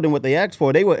 which was more than what they asked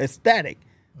for, they were ecstatic,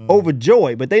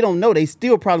 overjoyed. But they don't know they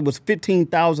still probably was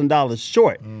 $15,000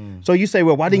 short. So you say,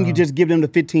 well, why didn't you just give them the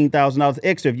 $15,000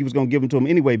 extra if you was going to give them to them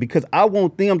anyway? Because I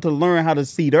want them to learn how to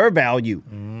see their value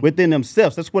within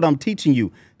themselves. That's what I'm teaching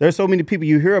you. There's so many people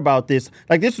you hear about this.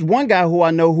 Like this is one guy who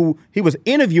I know who he was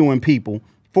interviewing people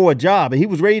for a job, and he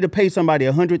was ready to pay somebody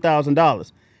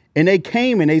 $100,000. And they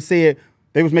came and they said,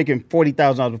 they was making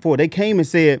 $40,000 before. They came and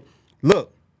said,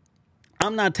 look,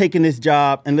 I'm not taking this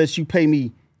job unless you pay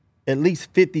me at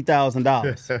least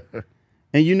 $50,000.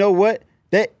 And you know what?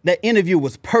 That interview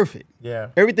was perfect. Yeah.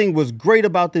 Everything was great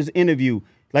about this interview.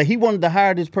 Like he wanted to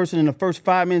hire this person in the first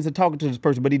 5 minutes of talking to this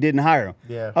person, but he didn't hire him.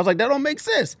 Yeah. I was like, that don't make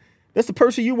sense. That's the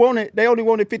person you wanted. They only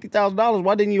wanted $50,000.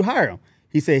 Why didn't you hire him?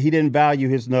 He said he didn't value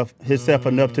himself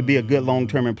enough to be a good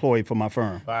long-term employee for my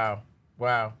firm.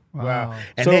 Wow.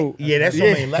 And So, there's so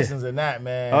many lessons in that,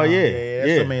 man. Oh,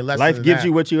 There's so many lessons Life in gives that.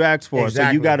 you what you ask for. So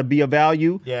Exactly. you got to be of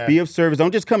value, be of service.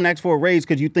 Don't just come and ask for a raise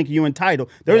because you think you're entitled.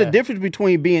 There's a difference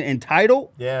between being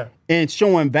entitled and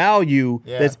showing value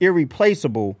that's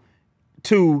irreplaceable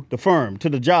to the firm, to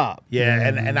the job. Yeah,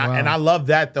 and I love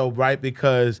that though, right?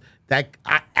 Because that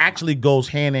actually goes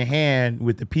hand in hand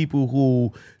with the people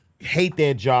who hate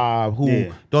their job,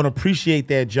 who don't appreciate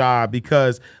their job,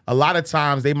 because a lot of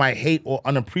times they might hate or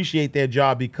unappreciate their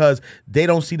job because they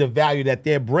don't see the value that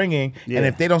they're bringing. And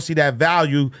if they don't see that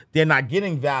value, they're not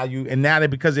getting value. And now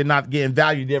because they're not getting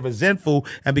value, they're resentful.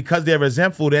 And because they're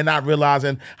resentful, they're not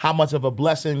realizing how much of a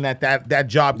blessing that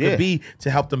job could be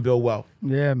to help them build wealth.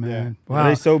 Yeah, man. Wow.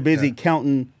 They're so busy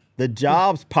counting the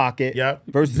job's pocket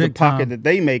versus Big the pocket time. that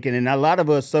they making. And a lot of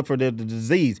us suffer the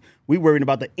disease. We worrying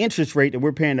about the interest rate that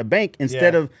we're paying the bank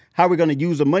instead of how we're going to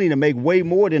use the money to make way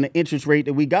more than the interest rate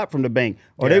that we got from the bank.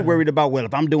 Or they worried about, well,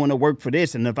 if I'm doing the work for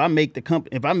this, and if I make the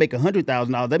company, if I make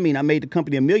 $100,000, that means I made the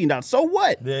company $1 million. So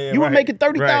what? You were making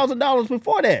 $30,000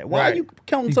 before that. Why are you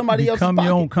counting somebody else's pocket? Become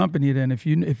your own company then. If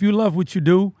you love what you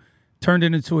do, turn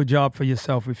it into a job for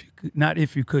yourself. You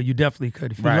definitely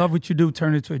could. If you love what you do,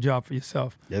 turn it into a job for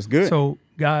yourself. That's good. So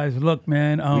guys, look,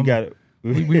 man, we got it.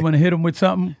 we want to hit them with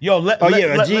something. Yo,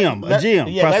 a gem. Let's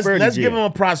give him a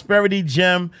prosperity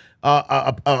gem.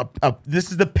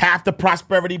 This is the Path to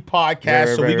Prosperity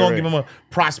podcast, so we're gonna give him a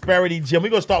prosperity gem. We're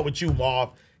gonna start with you, Marv,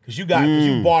 because you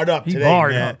barred up today,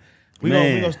 man.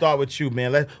 We're gonna start with you,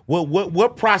 man.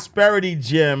 What prosperity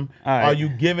gem are you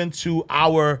giving to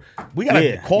our? We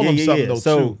gotta call them something though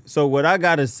too. So what I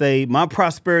gotta say, my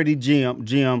prosperity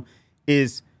gem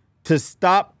is to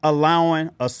stop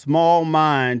allowing a small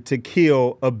mind to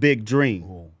kill a big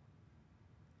dream.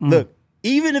 Look,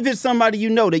 even if it's somebody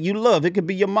you know that you love, it could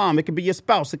be your mom, it could be your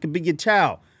spouse, it could be your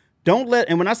child. Don't let,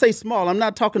 and when I say small, I'm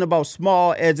not talking about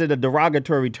small as in a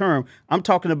derogatory term. I'm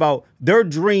talking about their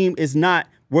dream is not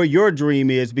where your dream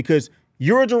is, because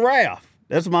you're a giraffe.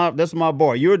 That's my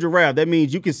boy. You're a giraffe. That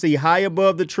means you can see high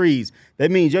above the trees.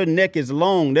 That means your neck is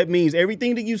long. That means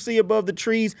everything that you see above the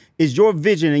trees is your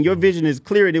vision, and your vision is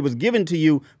clear, and it was given to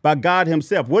you by God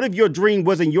himself. What if your dream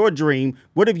wasn't your dream?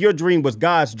 What if your dream was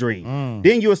God's dream?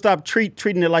 Then you'll stop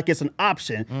treating it like it's an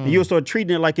option, and you'll start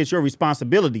treating it like it's your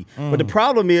responsibility. But the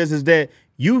problem is that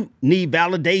you need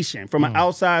validation from an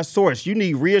outside source. You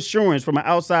need reassurance from an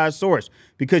outside source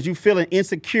because you're feeling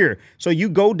insecure. So you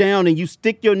go down and you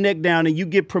stick your neck down and you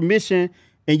get permission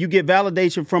and you get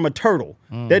validation from a turtle.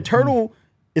 That turtle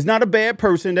is not a bad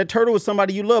person. That turtle is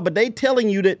somebody you love, but they telling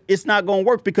you that it's not going to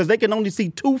work because they can only see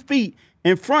 2 feet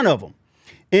in front of them.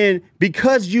 And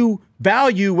because you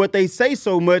value what they say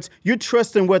so much, you're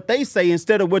trusting what they say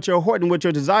instead of what your heart and what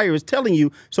your desire is telling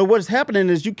you. So what's happening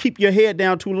is you keep your head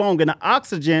down too long and the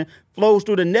oxygen flows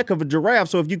through the neck of a giraffe.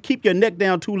 So if you keep your neck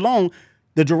down too long,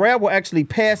 the giraffe will actually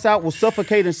pass out, will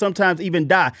suffocate, and sometimes even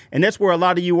die. And that's where a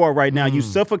lot of you are right now. You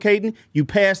suffocating, you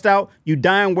passed out, you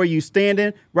dying where you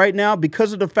standing right now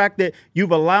because of the fact that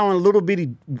you've allowing little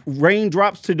bitty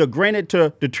raindrops to the granite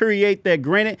to deteriorate that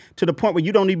granite to the point where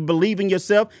you don't even believe in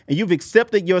yourself, and you've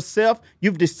accepted yourself.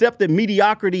 You've accepted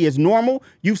mediocrity as normal.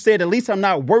 You've said, at least I'm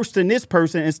not worse than this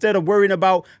person. Instead of worrying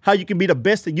about how you can be the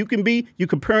best that you can be, you're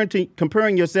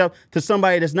comparing yourself to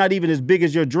somebody that's not even as big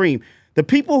as your dream. The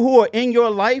people who are in your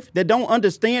life that don't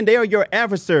understand, they are your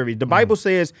adversaries. The Bible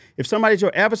says, if somebody's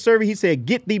your adversary, he said,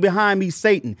 get thee behind me,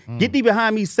 Satan. Get thee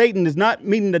behind me, Satan is not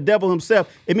meaning the devil himself.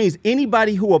 It means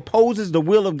anybody who opposes the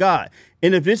will of God.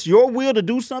 And if it's your will to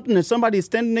do something and somebody is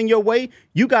standing in your way,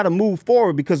 you got to move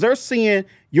forward because they're seeing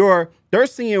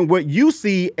what you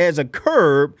see as a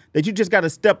curb that you just got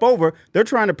to step over. They're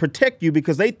trying to protect you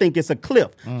because they think it's a cliff.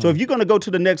 So if you're going to go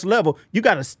to the next level, you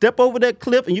got to step over that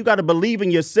cliff and you got to believe in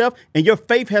yourself, and your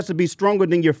faith has to be stronger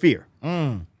than your fear.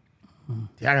 I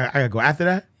got to go after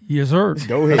that? Yes, sir.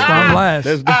 Go ahead. That's why I'm last.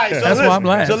 All right, That's why I'm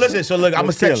last. So look, I'm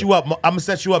gonna set you up. I'm gonna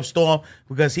set you up, Storm,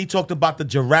 because he talked about the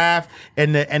giraffe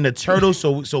and the turtle.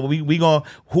 So we gonna,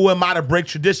 who am I to break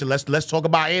tradition? Let's talk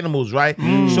about animals, right?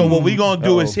 So what we gonna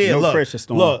do is here. No pressure,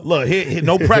 Storm. Look, here,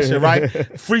 no pressure, right?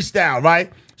 Freestyle,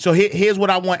 right? So here's what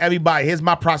I want everybody. Here's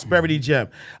my prosperity gem.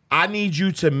 I need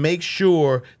you to make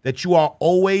sure that you are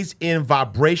always in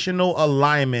vibrational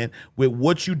alignment with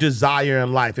what you desire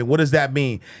in life. And what does that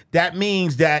mean? That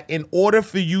means that in order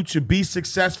for you to be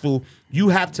successful, you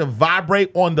have to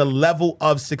vibrate on the level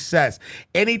of success.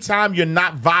 Anytime you're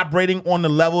not vibrating on the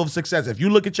level of success, if you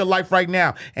look at your life right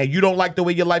now and you don't like the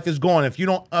way your life is going, if you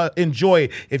don't enjoy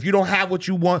it, if you don't have what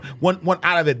you want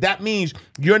out of it, that means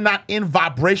you're not in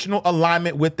vibrational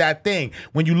alignment with that thing.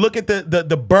 When you look at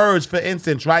the birds, for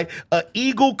instance, right? An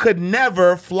eagle could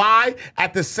never fly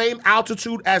at the same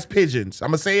altitude as pigeons. I'm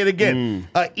going to say it again.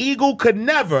 An eagle could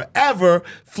never, ever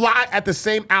fly at the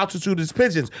same altitude as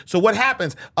pigeons. So what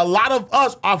happens? A lot of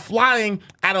us are flying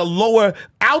at a lower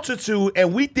altitude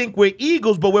and we think we're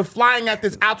eagles, but we're flying at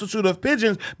this altitude of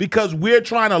pigeons because we're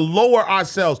trying to lower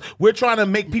ourselves. We're trying to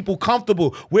make people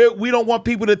comfortable. We don't want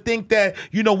people to think that,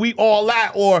 we all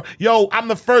that, or, I'm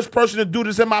the first person to do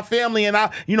this in my family and I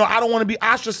don't want to be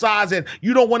ostracized, and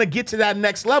you don't want to get to that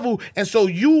next level. And so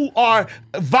you are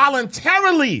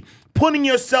voluntarily putting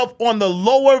yourself on the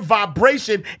lower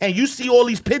vibration, and you see all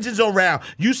these pigeons around.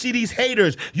 You see these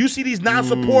haters. You see these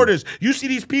non-supporters. You see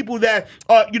these people that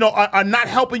are not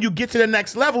helping you get to the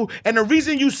next level. And the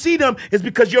reason you see them is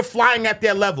because you're flying at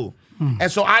their level.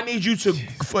 And so I need you to,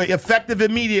 for effective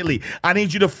immediately, I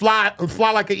need you to fly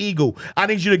like an eagle. I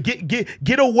need you to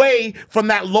get away from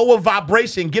that lower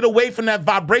vibration. Get away from that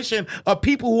vibration of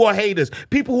people who are haters,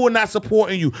 people who are not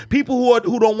supporting you, people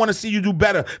who don't want to see you do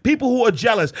better, people who are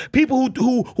jealous, people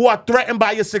who are threatened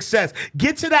by your success.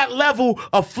 Get to that level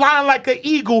of flying like an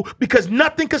eagle, because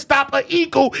nothing can stop an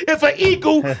eagle. If an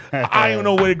eagle, I don't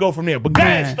know where to go from there. But go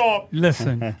ahead, Storm.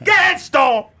 Listen. Go ahead,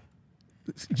 Storm.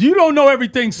 You don't know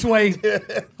everything, Sway.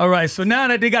 All right, so now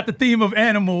that they got the theme of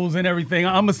animals and everything,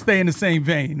 I'm going to stay in the same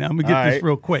vein. I'm going to get this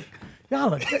real quick. Y'all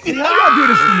do this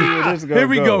to me. Here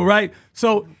we go, right?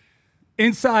 So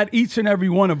inside each and every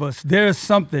one of us, there's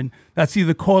something that's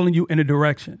either calling you in a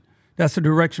direction. That's a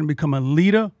direction to become a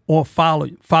leader or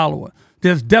follower.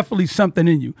 There's definitely something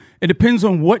in you. It depends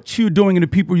on what you're doing and the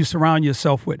people you surround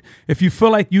yourself with. If you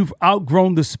feel like you've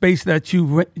outgrown the space that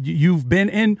you've been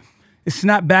in, it's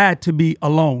not bad to be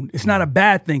alone. It's not a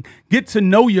bad thing. Get to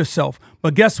know yourself.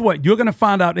 But guess what? You're going to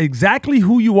find out exactly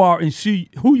who you are and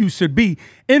who you should be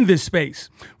in this space,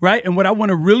 right? And what I want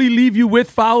to really leave you with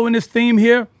following this theme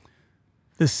here,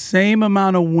 the same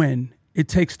amount of wind it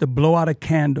takes to blow out a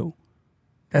candle,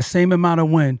 that same amount of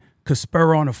wind could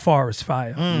spur on a forest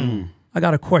fire. I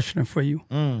got a question for you.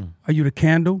 Are you the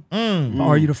candle or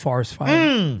are you the forest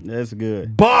fire? That's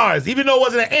good. Bars. Even though it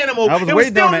wasn't an animal, I was it was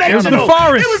waiting still on the nature. animal. It was the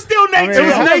forest. It was still nature. It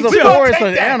was nature. The forest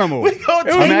or the animal. It was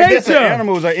I guess the nature.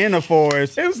 animals are in the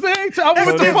forest. It was nature. I was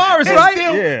with the It's forest, still- right?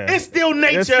 Yeah. It's still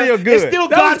nature. It's still good. It's still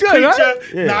That was God's good, creature.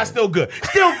 right? Yeah. Nah, it's still good.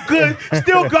 Still good.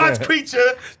 Still God's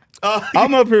creature.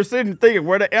 I'm up here sitting thinking,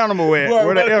 where the animal at?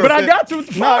 Where the animal But I at? got you with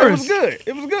the No, it was first. good.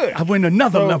 It was good. I went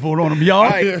another level on them, y'all. All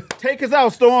right, take us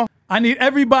out, Storm. I need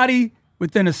everybody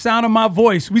within the sound of my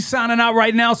voice. We signing out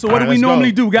right now. So what All do right, we let's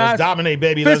normally go. do, guys? Let's dominate,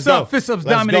 baby. Fist Let's up, go. fist ups,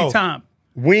 Let's dominate go. time.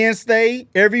 Wednesday,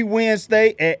 every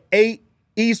Wednesday at 8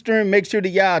 Eastern. Make sure that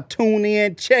y'all tune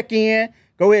in, check in.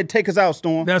 Go ahead and take us out,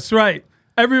 Storm. That's right.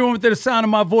 Everyone within the sound of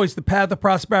my voice, the path of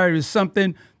prosperity is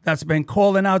something that's been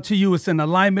calling out to you. It's in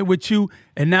alignment with you,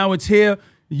 and now it's here.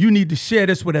 You need to share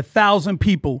this with 1,000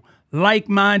 people,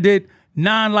 like-minded,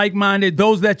 non-like-minded,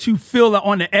 those that you feel are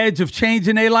on the edge of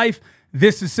changing their life.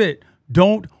 This is it.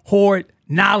 Don't hoard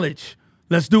knowledge.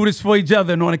 Let's do this for each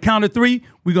other. And on the count of 3,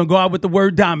 we're going to go out with the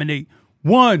word dominate.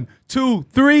 1, 2,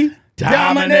 3.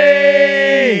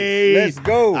 Dominate. Let's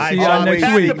go. See y'all next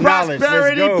That's week. the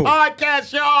Prosperity Let's go.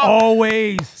 Podcast, y'all.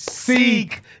 Always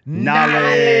Seek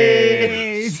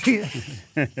Knowledge.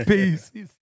 Peace.